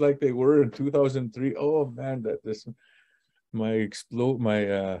just like they were in 2003. Oh man,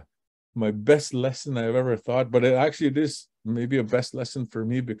 my best lesson I've ever thought. But it is maybe a best lesson for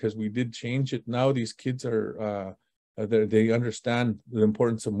me because we did change it. Now these kids are they understand the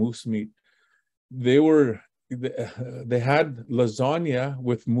importance of moose meat. They had lasagna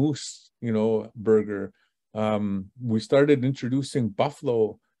with moose, burger. We started introducing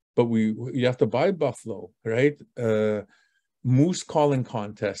buffalo, but you have to buy buffalo, right? Moose calling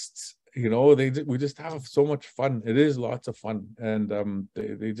contests. We just have so much fun. It is lots of fun, and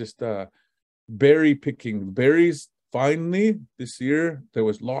they just berry picking berries. Finally, this year there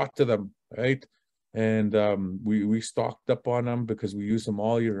was lots of them, right? And we stocked up on them because we use them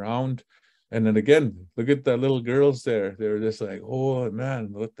all year round. And then again, look at the little girls there. They're just like, oh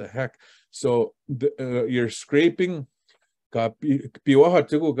man, what the heck? So you're scraping. You're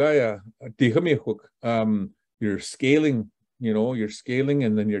scaling. You're scaling,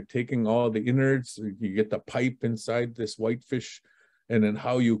 and then you're taking all the innards. You get the pipe inside this whitefish, and then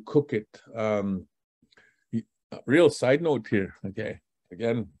how you cook it. Real side note here. Okay,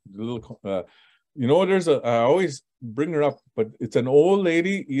 again, a little. I always bring her up, but it's an old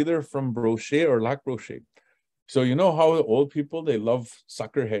lady, either from Brochet or Lac Brochet. So you know how the old people, they love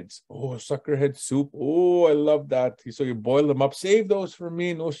sucker heads. Oh, sucker head soup. Oh, I love that. So you boil them up. Save those for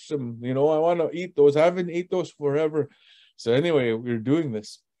me. No, I want to eat those. I haven't eaten those forever. So anyway, we were doing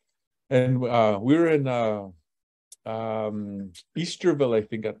this. And we were in Easterville, I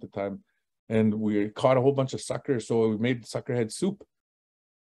think, at the time. And we caught a whole bunch of suckers. So we made sucker head soup.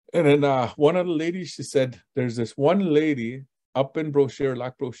 And then one of the ladies, she said, there's this one lady up in Brochet or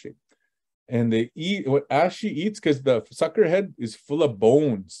Lac Brochet, and they eat, as she eats, because the sucker head is full of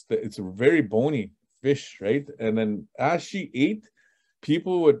bones. It's a very bony fish, right? And then as she ate,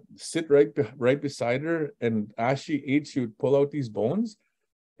 people would sit right beside her, and as she ate, she would pull out these bones,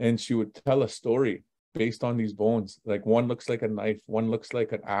 and she would tell a story based on these bones. Like one looks like a knife, one looks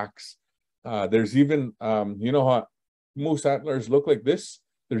like an axe. There's even, how moose antlers look like this?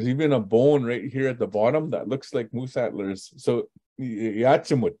 There's even a bone right here at the bottom that looks like moose antlers. So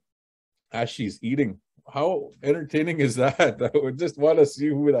Yachimut, as she's eating, how entertaining is that? I would just want to see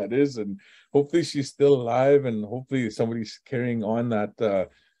who that is, and hopefully she's still alive, and hopefully somebody's carrying on that the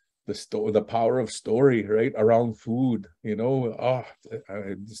power of story, right, around food. I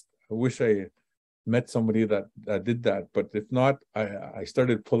wish I met somebody that did that, but if not, I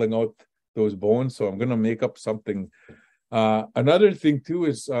started pulling out those bones, so I'm gonna make up something. Another thing too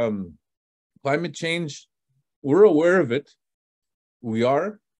is climate change. We're aware of it. We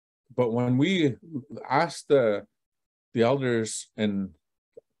are, but when we asked the elders and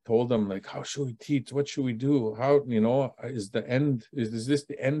told them, like, how should we teach? What should we do? How, is the end? Is this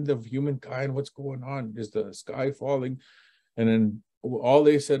the end of humankind? What's going on? Is the sky falling? And then all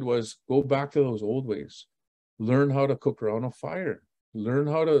they said was, go back to those old ways. Learn how to cook around a fire. Learn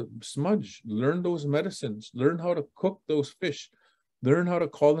how to smudge, learn those medicines, learn how to cook those fish, learn how to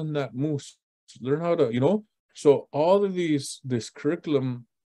call in that moose, learn how to, so all of this curriculum,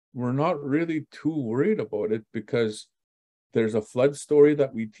 we're not really too worried about it because there's a flood story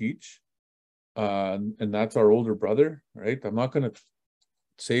that we teach, and that's our older brother, right? I'm not going to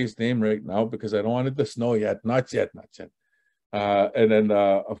say his name right now because I don't want it to snow yet, not yet. And then,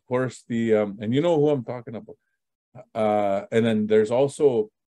 of course, and you know who I'm talking about. And then there's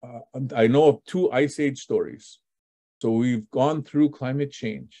also, I know of 2 Ice Age stories. So we've gone through climate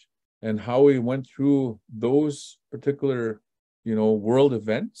change and how we went through those particular, world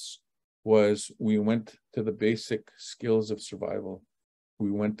events was we went to the basic skills of survival. We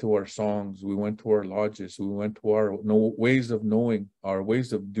went to our songs, we went to our lodges, we went to our ways of knowing, our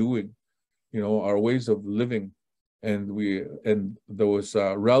ways of doing, our ways of living. And those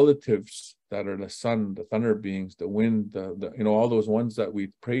relatives that are the sun, the thunder beings, the wind, all those ones that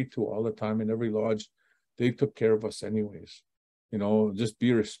we pray to all the time in every lodge, they took care of us anyways. you know, just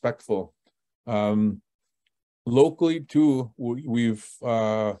be respectful. Locally too, we've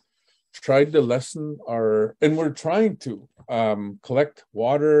tried to lessen and we're trying to collect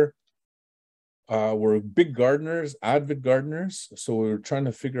water. We're big gardeners, avid gardeners, so we're trying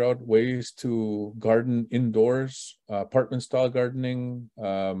to figure out ways to garden indoors, apartment style gardening,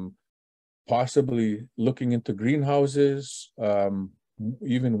 possibly looking into greenhouses,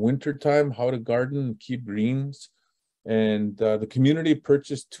 even wintertime, how to garden, keep greens. And the community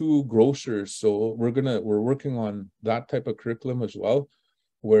purchased 2 grocers, so we're working on that type of curriculum as well,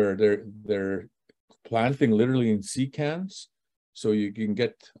 where they're planting literally in sea cans, so you can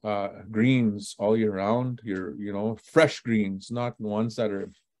get greens all year round. You know, fresh greens, not ones that are,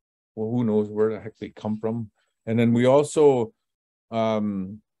 well, who knows where the heck they come from. And then we also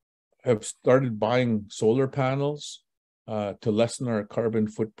have started buying solar panels to lessen our carbon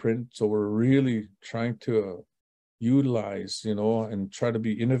footprint. So we're really trying to utilize, you know, and try to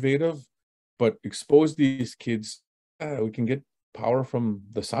be innovative, but expose these kids. We can get power from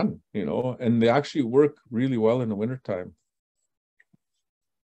the sun, you know, and they actually work really well in the wintertime.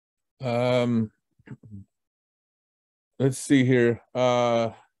 Let's see here.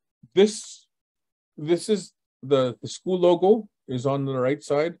 This is the school logo is on the right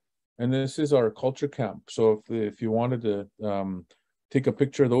side, and this is our culture camp. So if you wanted to take a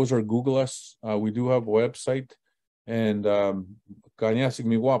picture of those or Google us, we do have a website. And Kanyasig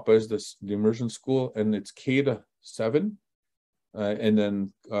Miwapa is the immersion school, and it's K to 7. And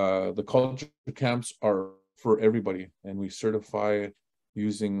then the culture camps are for everybody, and we certify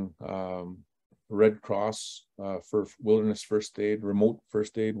using Red Cross for wilderness first aid, remote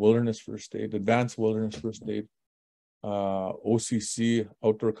first aid, wilderness first aid, advanced wilderness first aid. OCC,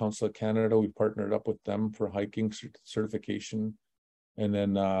 Outdoor Council of Canada, we partnered up with them for hiking certification. And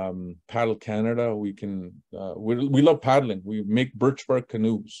then Paddle Canada, we love paddling. We make birch bark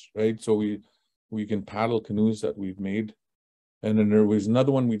canoes, right? So we can paddle canoes that we've made. And then there was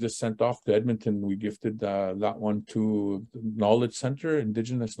another one we just sent off to Edmonton. We gifted that one to the Knowledge Center,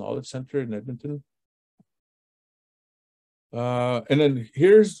 Indigenous Knowledge Center in Edmonton. And then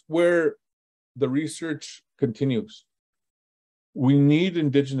here's where the research continues. We need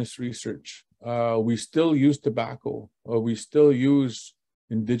Indigenous research. We still use tobacco, or we still use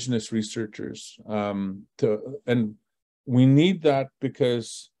Indigenous researchers, and we need that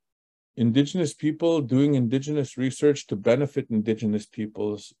because Indigenous people doing Indigenous research to benefit Indigenous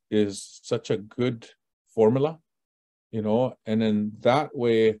peoples is such a good formula, you know, and in that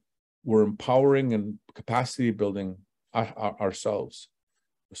way we're empowering and capacity building ourselves.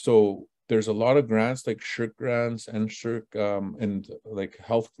 So there's a lot of grants like SHRC grants and SHRC and like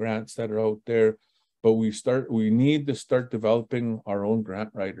health grants that are out there, but we need to start developing our own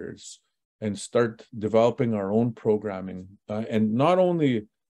grant writers and start developing our own programming, and not only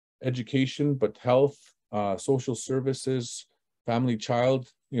education, but health, social services, family, child,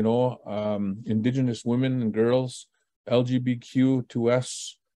 you know, Indigenous women and girls,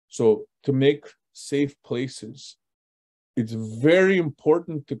 LGBTQ2S. So to make safe places, it's very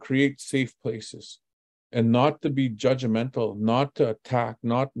important to create safe places and not to be judgmental, not to attack,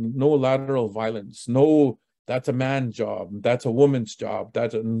 no lateral violence, no, that's a man's job, that's a woman's job,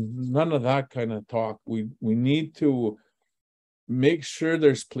 none of that kind of talk. We need to make sure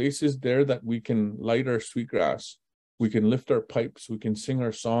there's places there that we can light our sweetgrass, we can lift our pipes, we can sing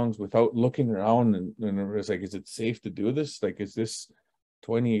our songs without looking around and it's like, is it safe to do this? Like, is this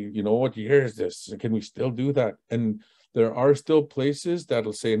 20, you know, what year is this? Can we still do that? And there are still places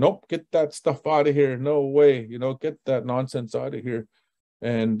that'll say, nope, get that stuff out of here. No way, you know, get that nonsense out of here.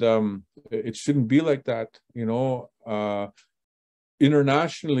 And it shouldn't be like that, you know.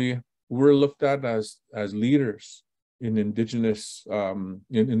 Internationally, we're looked at as leaders in Indigenous,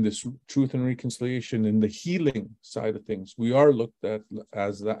 in this truth and reconciliation, in the healing side of things. We are looked at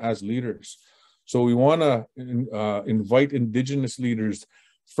as leaders. So we want to invite Indigenous leaders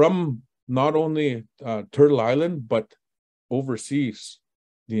from not only Turtle Island, but overseas,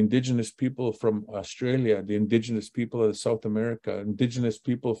 the Indigenous people from Australia, the Indigenous people of South America, Indigenous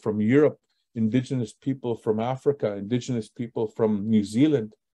people from Europe, Indigenous people from Africa, Indigenous people from New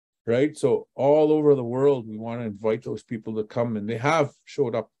Zealand, right? So all over the world, we want to invite those people to come, and they have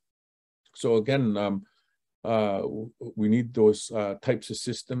showed up. So again, we need those types of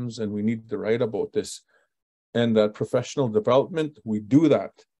systems, and we need to write about this. And that professional development, we do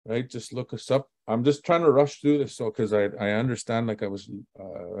that, right? Just look us up. I'm just trying to rush through this, so because I understand, like I was,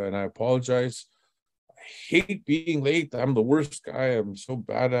 and I apologize. I hate being late. I'm the worst guy. I'm so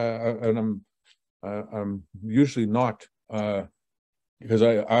bad, and I'm usually not. because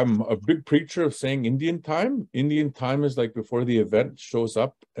I'm a big preacher of saying Indian time. Indian time is like before the event shows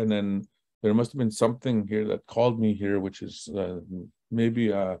up, and then there must have been something here that called me here, which is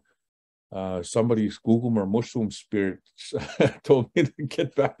maybe somebody's Google or mushroom spirit told me to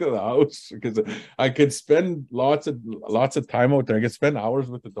get back to the house, because I could spend lots of time out there. I could spend hours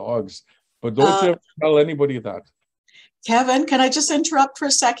with the dogs, but don't you ever tell anybody that. Kevin, can I just interrupt for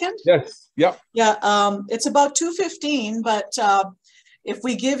a second? Yes. Yeah. Yeah. It's about 2:15, but if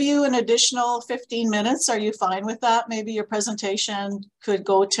we give you an additional 15 minutes, are you fine with that? Maybe your presentation could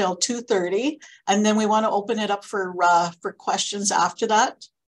go till 2:30, and then we want to open it up for questions after that.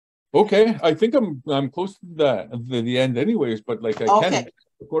 Okay, I think I'm close to the end anyways, but like I can,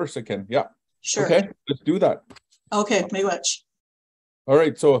 of course I can. Yeah. Sure. Okay, let's do that. Okay, Miigwech. All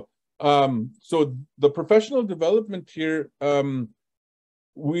right, so so the professional development here,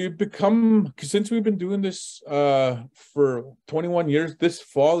 we've become, since we've been doing this for 21 years, this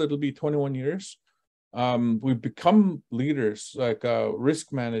fall it'll be 21 years. We've become leaders, like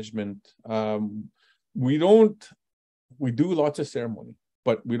risk management. We do lots of ceremony,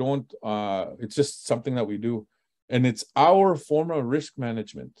 but we don't, it's just something that we do. And it's our form of risk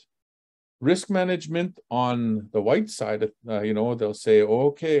management. Risk management on the white side, you know, they'll say, oh,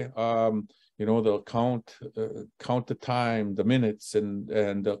 okay, you know, they'll count the time, the minutes, and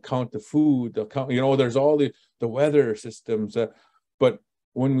they'll count the food, they'll count, you know, there's all the weather systems. But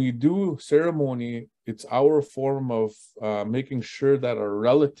when we do ceremony, it's our form of making sure that our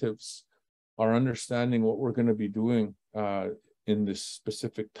relatives are understanding what we're going to be doing in this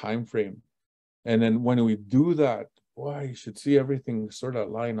specific time frame. And then when we do that, boy, you should see everything sort of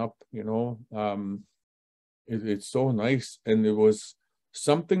line up, you know. It's so nice. And it was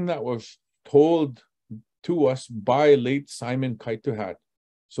something that was told to us by late Simon Kaituhat.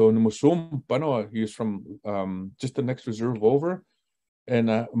 So in Musum Panoa, he's from just the next reserve over.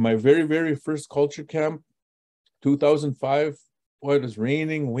 And my very, very first culture camp, 2005, boy, it was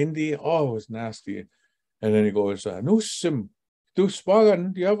raining, windy. Oh, it was nasty. And then he goes, no sim. Do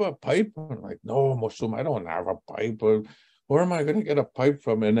you have a pipe? I'm like, no, Musum, I don't have a pipe. Where am I going to get a pipe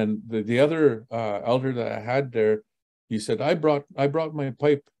from? And then the other elder that I had there, he said, I brought my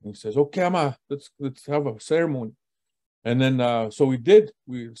pipe. And he says, okay, Ama, let's have a ceremony. And then so we did.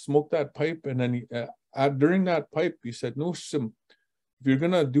 We smoked that pipe, and then during that pipe, he said, no, Sim, if you're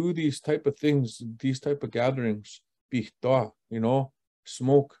gonna do these type of things, these type of gatherings, you know,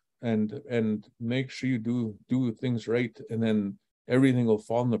 smoke and make sure you do things right, and then everything will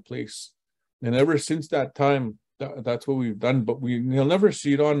fall into place. And ever since that time, that's what we've done. But you'll never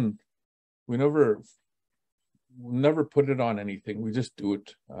see it on. We never put it on anything. We just do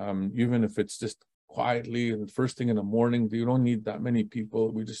it, even if it's just quietly and first thing in the morning. You don't need that many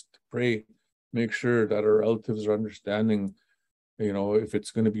people. We just pray, make sure that our relatives are understanding. You know, if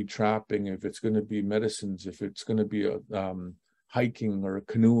it's going to be trapping, if it's going to be medicines, if it's going to be a hiking or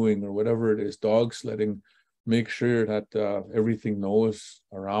canoeing or whatever it is, dog sledding, make sure that everything knows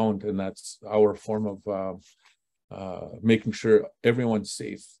around, and that's our form of making sure everyone's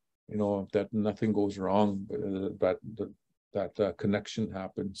safe. You know, that nothing goes wrong, but that connection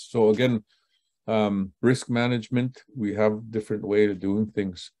happens. So again, risk management, we have different way of doing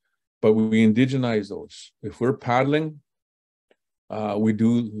things, but we indigenize those. If we're paddling, we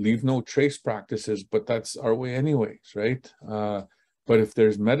do leave no trace practices, but that's our way anyways, right? But if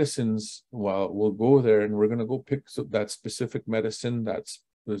there's medicines, well, we'll go there and we're going to go pick that specific medicine that's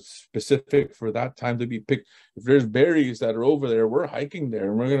specific for that time to be picked. If there's berries that are over there, we're hiking there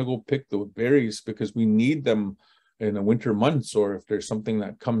and we're going to go pick the berries because we need them in the winter months, or if there's something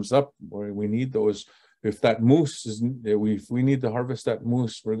that comes up where we need those. If that moose is, if we need to harvest that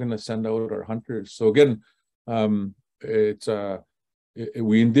moose, we're going to send out our hunters. So again,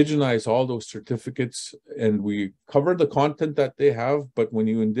 we indigenize all those certificates and we cover the content that they have. But when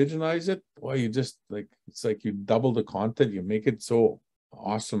you indigenize it, boy, you just like, it's like you double the content, you make it so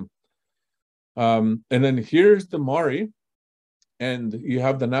awesome. And then here's the Mari, and you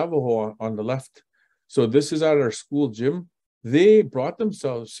have the Navajo on the left. So this is at our school gym. They brought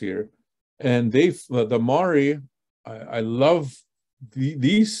themselves here, and the Mari, I love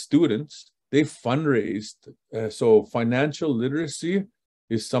these students. They fundraised. So financial literacy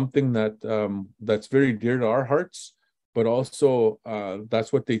is something that that's very dear to our hearts, but also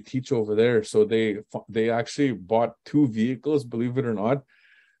that's what they teach over there. So they actually bought 2 vehicles, believe it or not,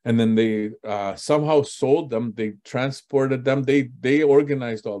 and then they somehow sold them. They transported them. They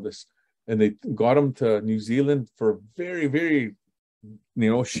organized all this, and they got them to New Zealand for very, very,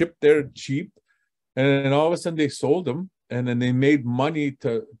 shipped there cheap, and then all of a sudden they sold them, and then they made money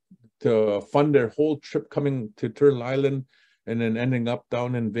to fund their whole trip coming to Turtle Island and then ending up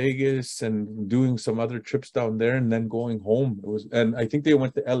down in Vegas and doing some other trips down there and then going home. And I think they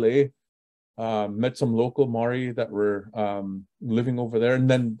went to LA, met some local Maori that were living over there, and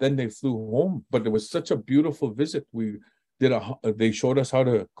then they flew home. But it was such a beautiful visit. They showed us how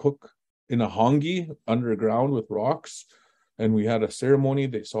to cook in a hongi underground with rocks, and we had a ceremony.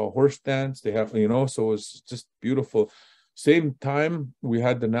 They saw a horse dance. They have, so it was just beautiful. Same time, we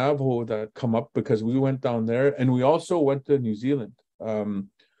had the Navajo that come up because we went down there, and we also went to New Zealand.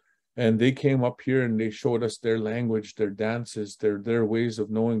 And they came up here and they showed us their language, their dances, their ways of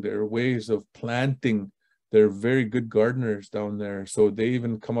knowing, their ways of planting. They're very good gardeners down there. So they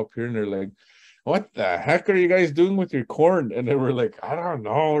even come up here and they're like, what the heck are you guys doing with your corn? And they were like, I don't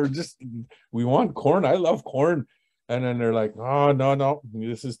know. We want corn. I love corn. And then they're like, oh, no,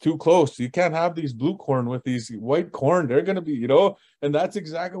 this is too close. You can't have these blue corn with these white corn. They're going to be, and that's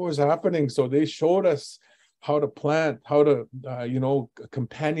exactly what was happening. So they showed us how to plant, how to,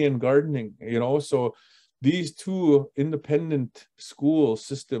 companion gardening, So these two independent school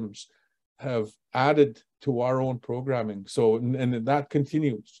systems have added to our own programming. So, and that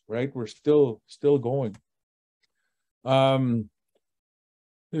continues, right? We're still going.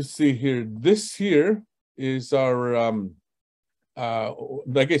 Let's see here. This here is our,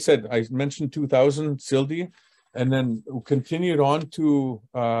 like I said, I mentioned 2000 Sildi, and then continued on to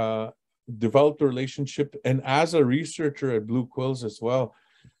develop the relationship, and as a researcher at Blue Quills as well.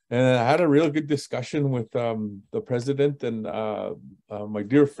 And I had a real good discussion with the president and my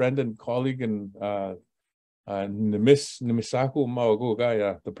dear friend and colleague and Nimisaku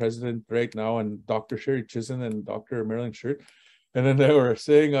Maogogaya, the president right now, and Dr. Sherry Chisen and Dr. Marilyn Shirt. And then they were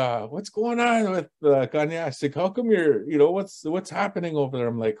saying, what's going on with Kanye? I said, how come you're, what's happening over there?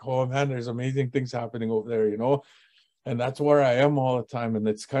 I'm like, oh man, there's amazing things happening over there, And that's where I am all the time. And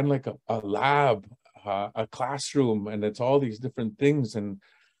it's kind of like a lab, a classroom, and it's all these different things. And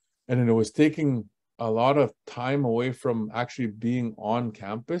then it was taking a lot of time away from actually being on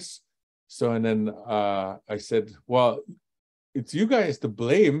campus. So, and then I said, well, it's you guys to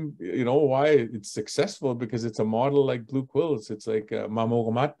blame, why it's successful, because it's a model like Blue Quills. It's like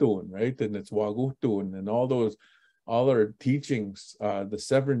Mamogamatun, right? And it's Wagutun and all our teachings, the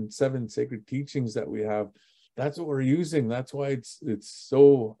seven sacred teachings that we have. That's what we're using. That's why it's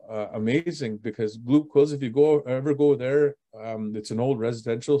so amazing, because Blue Quills, if you ever go there, it's an old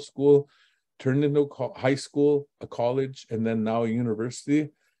residential school turned into a high school, a college, and then now a university.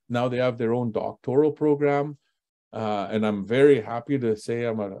 Now they have their own doctoral program. And I'm very happy to say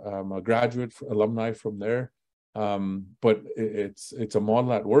I'm a graduate alumni from there. But it's a model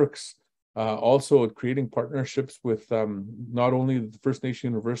that works. Also creating partnerships with not only the First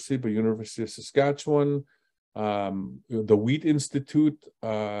Nation University, but University of Saskatchewan, the Wheat Institute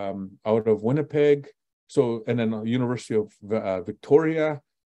out of Winnipeg, and then University of Victoria.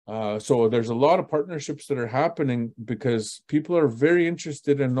 So there's a lot of partnerships that are happening because people are very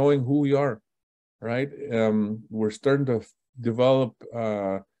interested in knowing who we are, right? We're starting to develop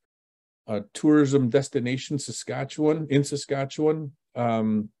a tourism destination in Saskatchewan.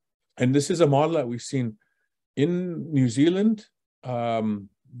 And this is a model that we've seen in New Zealand.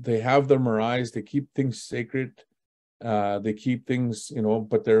 They have their maraes, they keep things sacred, they keep things,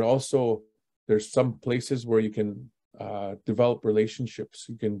 but there's some places where you can develop relationships.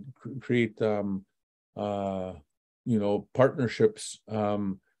 You can create, partnerships.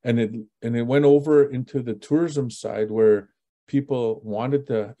 And it went over into the tourism side where people wanted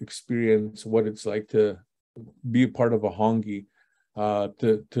to experience what it's like to be a part of a hongi,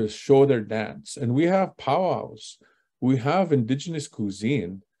 to show their dance. And we have powwows. We have indigenous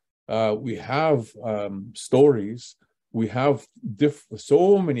cuisine. We have stories. We have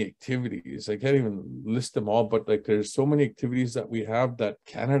so many activities. I can't even list them all, but there's so many activities that we have that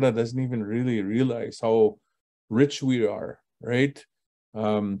Canada doesn't even really realize how rich we are, right?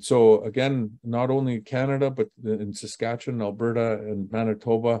 So again, not only Canada, but in Saskatchewan, Alberta, and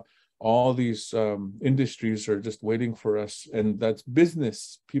Manitoba, all these industries are just waiting for us. And that's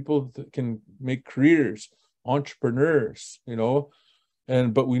business. People that can make careers, entrepreneurs,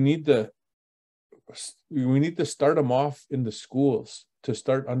 but we need to start them off in the schools to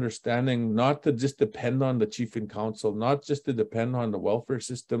start understanding, not to just depend on the chief and council, not just to depend on the welfare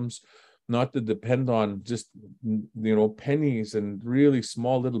systems, not to depend on just, pennies and really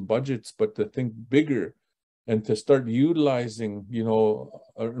small little budgets, but to think bigger and to start utilizing,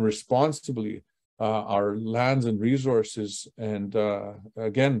 responsibly our lands and resources. And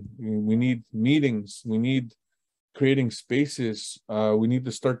again, we need meetings, we need creating spaces. We need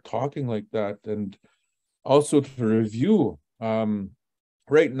to start talking like that. And also to review,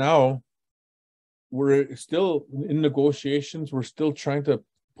 right now, we're still in negotiations. We're still trying to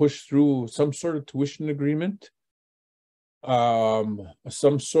push through some sort of tuition agreement,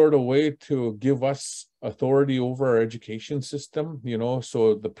 some sort of way to give us authority over our education system, you know,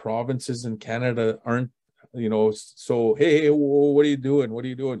 so the provinces in Canada aren't, you know, so, hey, what are you doing? What are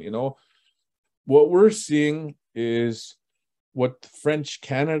you doing? You know, what we're seeing is what French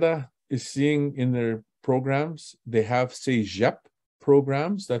Canada is seeing in their programs. They have Cégep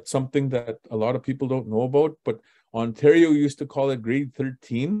programs. That's something that a lot of people don't know about, but Ontario used to call it grade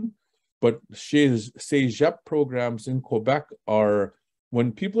 13. But Cégep programs in Quebec are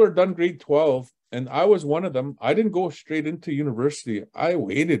when people are done grade 12, and I was one of them. I didn't go straight into university. I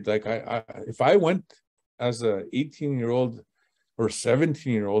waited. Like if I went as a 18-year-old or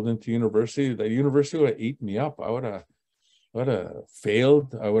 17-year-old into university, the university would have ate me up. I would have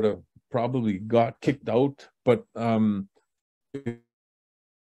failed. I would have probably got kicked out. But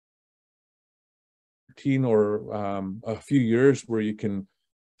or a few years where you can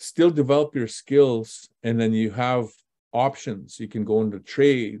still develop your skills, and then you have options. You can go into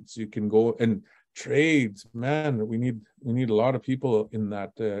trades. You can go and trades. Man, we need a lot of people in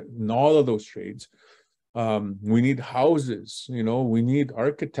that in all of those trades. We need houses. You know, we need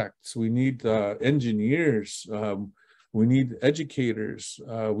architects. We need engineers. We need educators.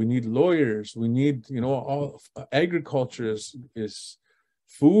 We need lawyers. We need, you know, all agriculture is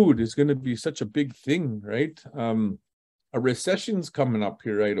food is going to be such a big thing, right? A recession's coming up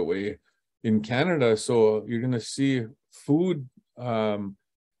here right away in Canada, so you're going to see food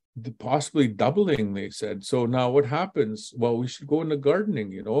possibly doubling, they said. So now what happens? Well, we should go into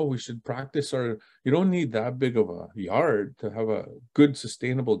gardening, you know, we should practice you don't need that big of a yard to have a good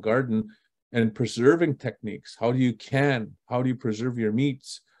sustainable garden, and preserving techniques. How do you preserve your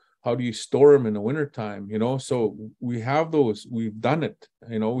meats? How do you store them in the wintertime? You know, so we have those, we've done it,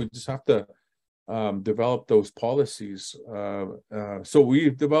 you know, we just have to develop those policies. So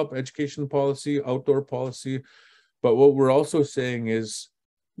we've developed education policy, outdoor policy, but what we're also saying is,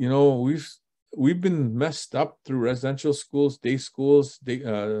 you know, we've been messed up through residential schools, day schools, the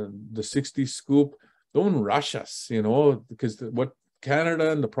 60s scoop. Don't rush us, you know, because what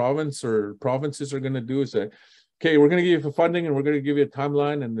Canada and the provinces are going to do is say, okay, we're going to give you funding and we're going to give you a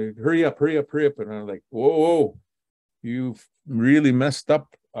timeline, and hurry up. And I'm like, whoa, you've really messed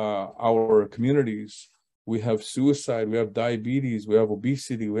up our communities. We have suicide, we have diabetes, we have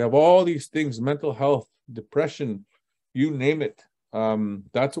obesity, we have all these things, mental health, depression, you name it.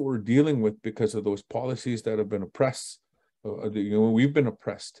 That's what we're dealing with because of those policies that have been oppressed. You know, we've been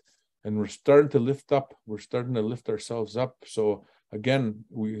oppressed, and we're starting to lift up. We're starting to lift ourselves up. So again,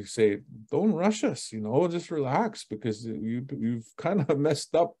 we say, don't rush us, you know, just relax, because you've kind of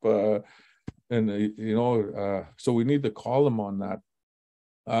messed up. You know, so we need to call them on that.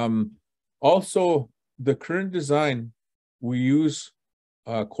 Also, the current design, we use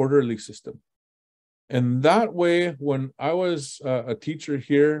a quarterly system. And that way, when I was a teacher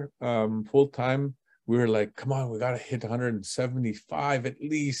here full-time, we were like, come on, we got to hit 175 at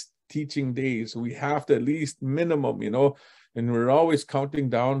least teaching days. We have to at least minimum, you know, and we're always counting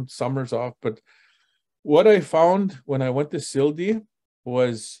down, summers off. But what I found when I went to Sildi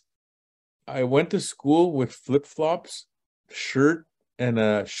was I went to school with flip-flops, shirt,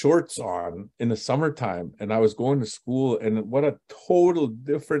 and shorts on in the summertime, and I was going to school, and what a total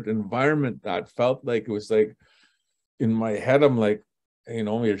different environment that felt like. It was like in my head, I'm like, you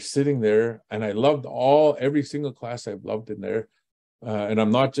know, you're sitting there, and I loved every single class I've loved in there, and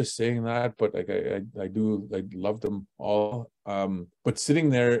I'm not just saying that, but like I love them all. But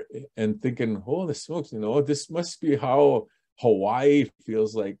sitting there and thinking, holy smokes, you know, this must be how Hawaii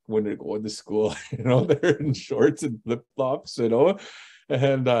feels like when they're going to school. You know, they're in shorts and flip-flops, you know,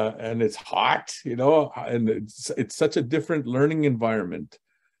 and it's hot, you know, and it's such a different learning environment,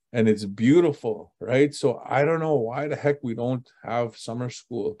 and it's beautiful, right? So I don't know why the heck we don't have summer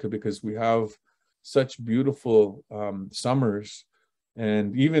school, because we have such beautiful summers,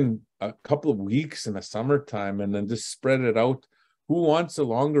 and even a couple of weeks in the summertime, and then just spread it out. Who wants a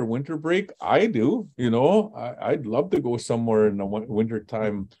longer winter break? I do, you know, I'd love to go somewhere in the winter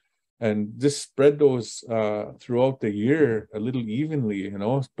time and just spread those throughout the year a little evenly, you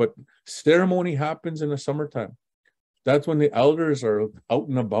know. But ceremony happens in the summertime. That's when the elders are out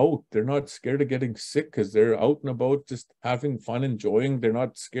and about. They're not scared of getting sick because they're out and about just having fun, enjoying. They're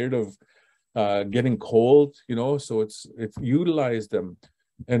not scared of getting cold, you know, so it's utilize them.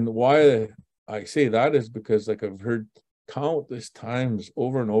 And why I say that is because, like, I've heard countless times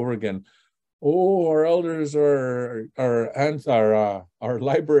over and over again, oh, our elders are our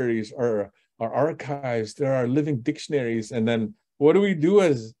libraries, our archives, there are living dictionaries. And then what do we do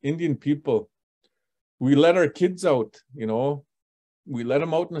as Indian people? we let our kids out, you know, we let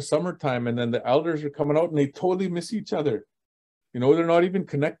them out in the summertime, and then the elders are coming out and they totally miss each other. You know, they're not even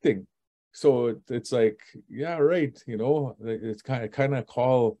connecting. So it's like, yeah, right. You know, it's kind of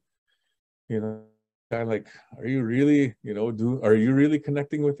call, you know, kind of like, are you really, you know, are you really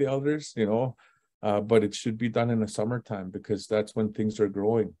connecting with the elders? You know, but it should be done in the summertime, because that's when things are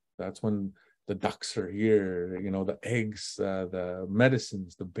growing. That's when the ducks are here, you know, the eggs, the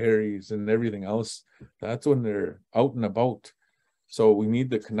medicines, the berries, and everything else. That's when they're out and about. So we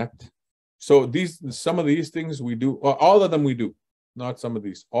need to connect. So some of these things we do, all of them we do, not some of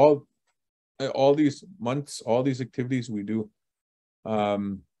these, all these months, all these activities we do.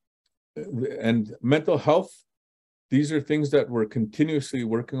 And mental health, these are things that we're continuously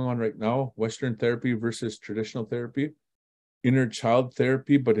working on right now. Western therapy versus traditional therapy, inner child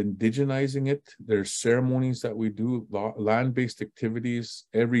therapy, but indigenizing it. There's ceremonies that we do, land-based activities.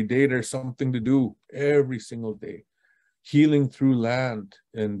 Every day there's something to do, every single day. Healing through land,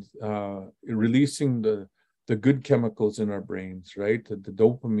 and releasing the good chemicals in our brains, right? The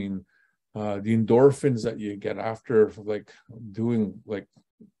dopamine, the endorphins that you get after like doing, like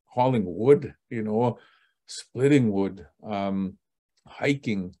hauling wood, you know, splitting wood,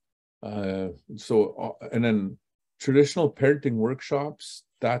 hiking. And then traditional parenting workshops,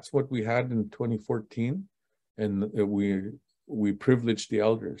 that's what we had in 2014. And we privileged the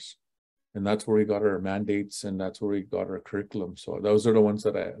elders. And that's where we got our mandates, and that's where we got our curriculum. So those are the ones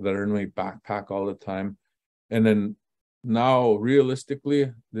that are in my backpack all the time. And then now,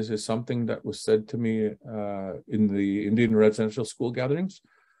 realistically, this is something that was said to me in the Indian residential school gatherings.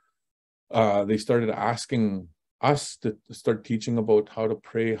 They started asking us to start teaching about how to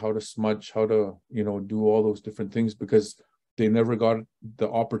pray, how to smudge, how to, you know, do all those different things, because they never got the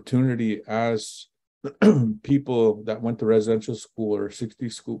opportunity as people that went to residential school or 60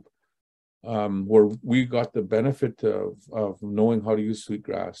 scoop. Where we got the benefit of knowing how to use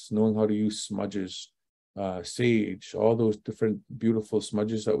sweetgrass, knowing how to use smudges, sage, all those different beautiful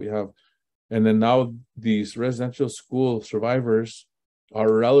smudges that we have. And then now these residential school survivors,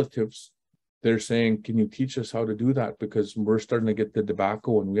 our relatives, they're saying, can you teach us how to do that? Because we're starting to get the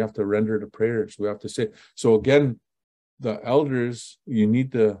tobacco and we have to render the prayers. We have to say, so again, the elders, you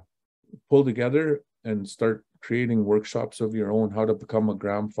need to pull together and start creating workshops of your own, how to become a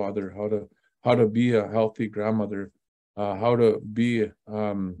grandfather, how to be a healthy grandmother, how to be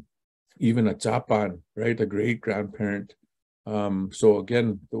even a chapan, right? A great grandparent. So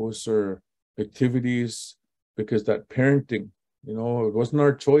again, those are activities, because that parenting, you know, it wasn't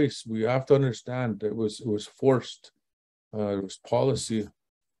our choice. We have to understand it was forced. It was policy.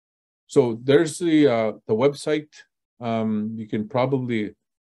 So there's the website. You can probably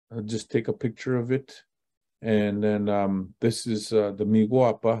just take a picture of it. And then this is the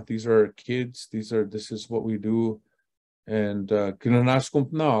Miguapa. These are our kids. This is what we do. And thank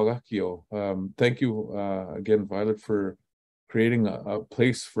you again, Violet, for creating a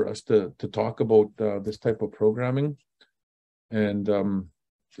place for us to talk about this type of programming, and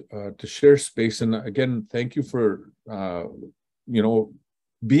to share space. And again, thank you for you know,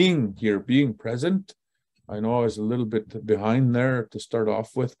 being here, being present. I know I was a little bit behind there to start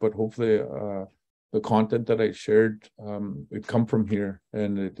off with, but hopefully the content that I shared, it come from here,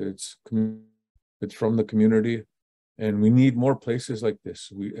 and it's from the community, and we need more places like this.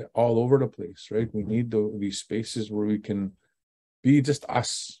 We all over the place, right? We need these spaces where we can be just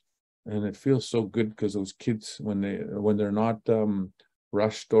us, and it feels so good, because those kids, when they're not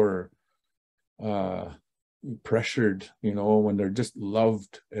rushed or pressured, you know, when they're just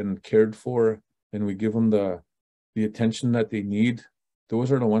loved and cared for, and we give them the attention that they need, those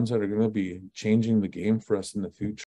are the ones that are going to be changing the game for us in the future.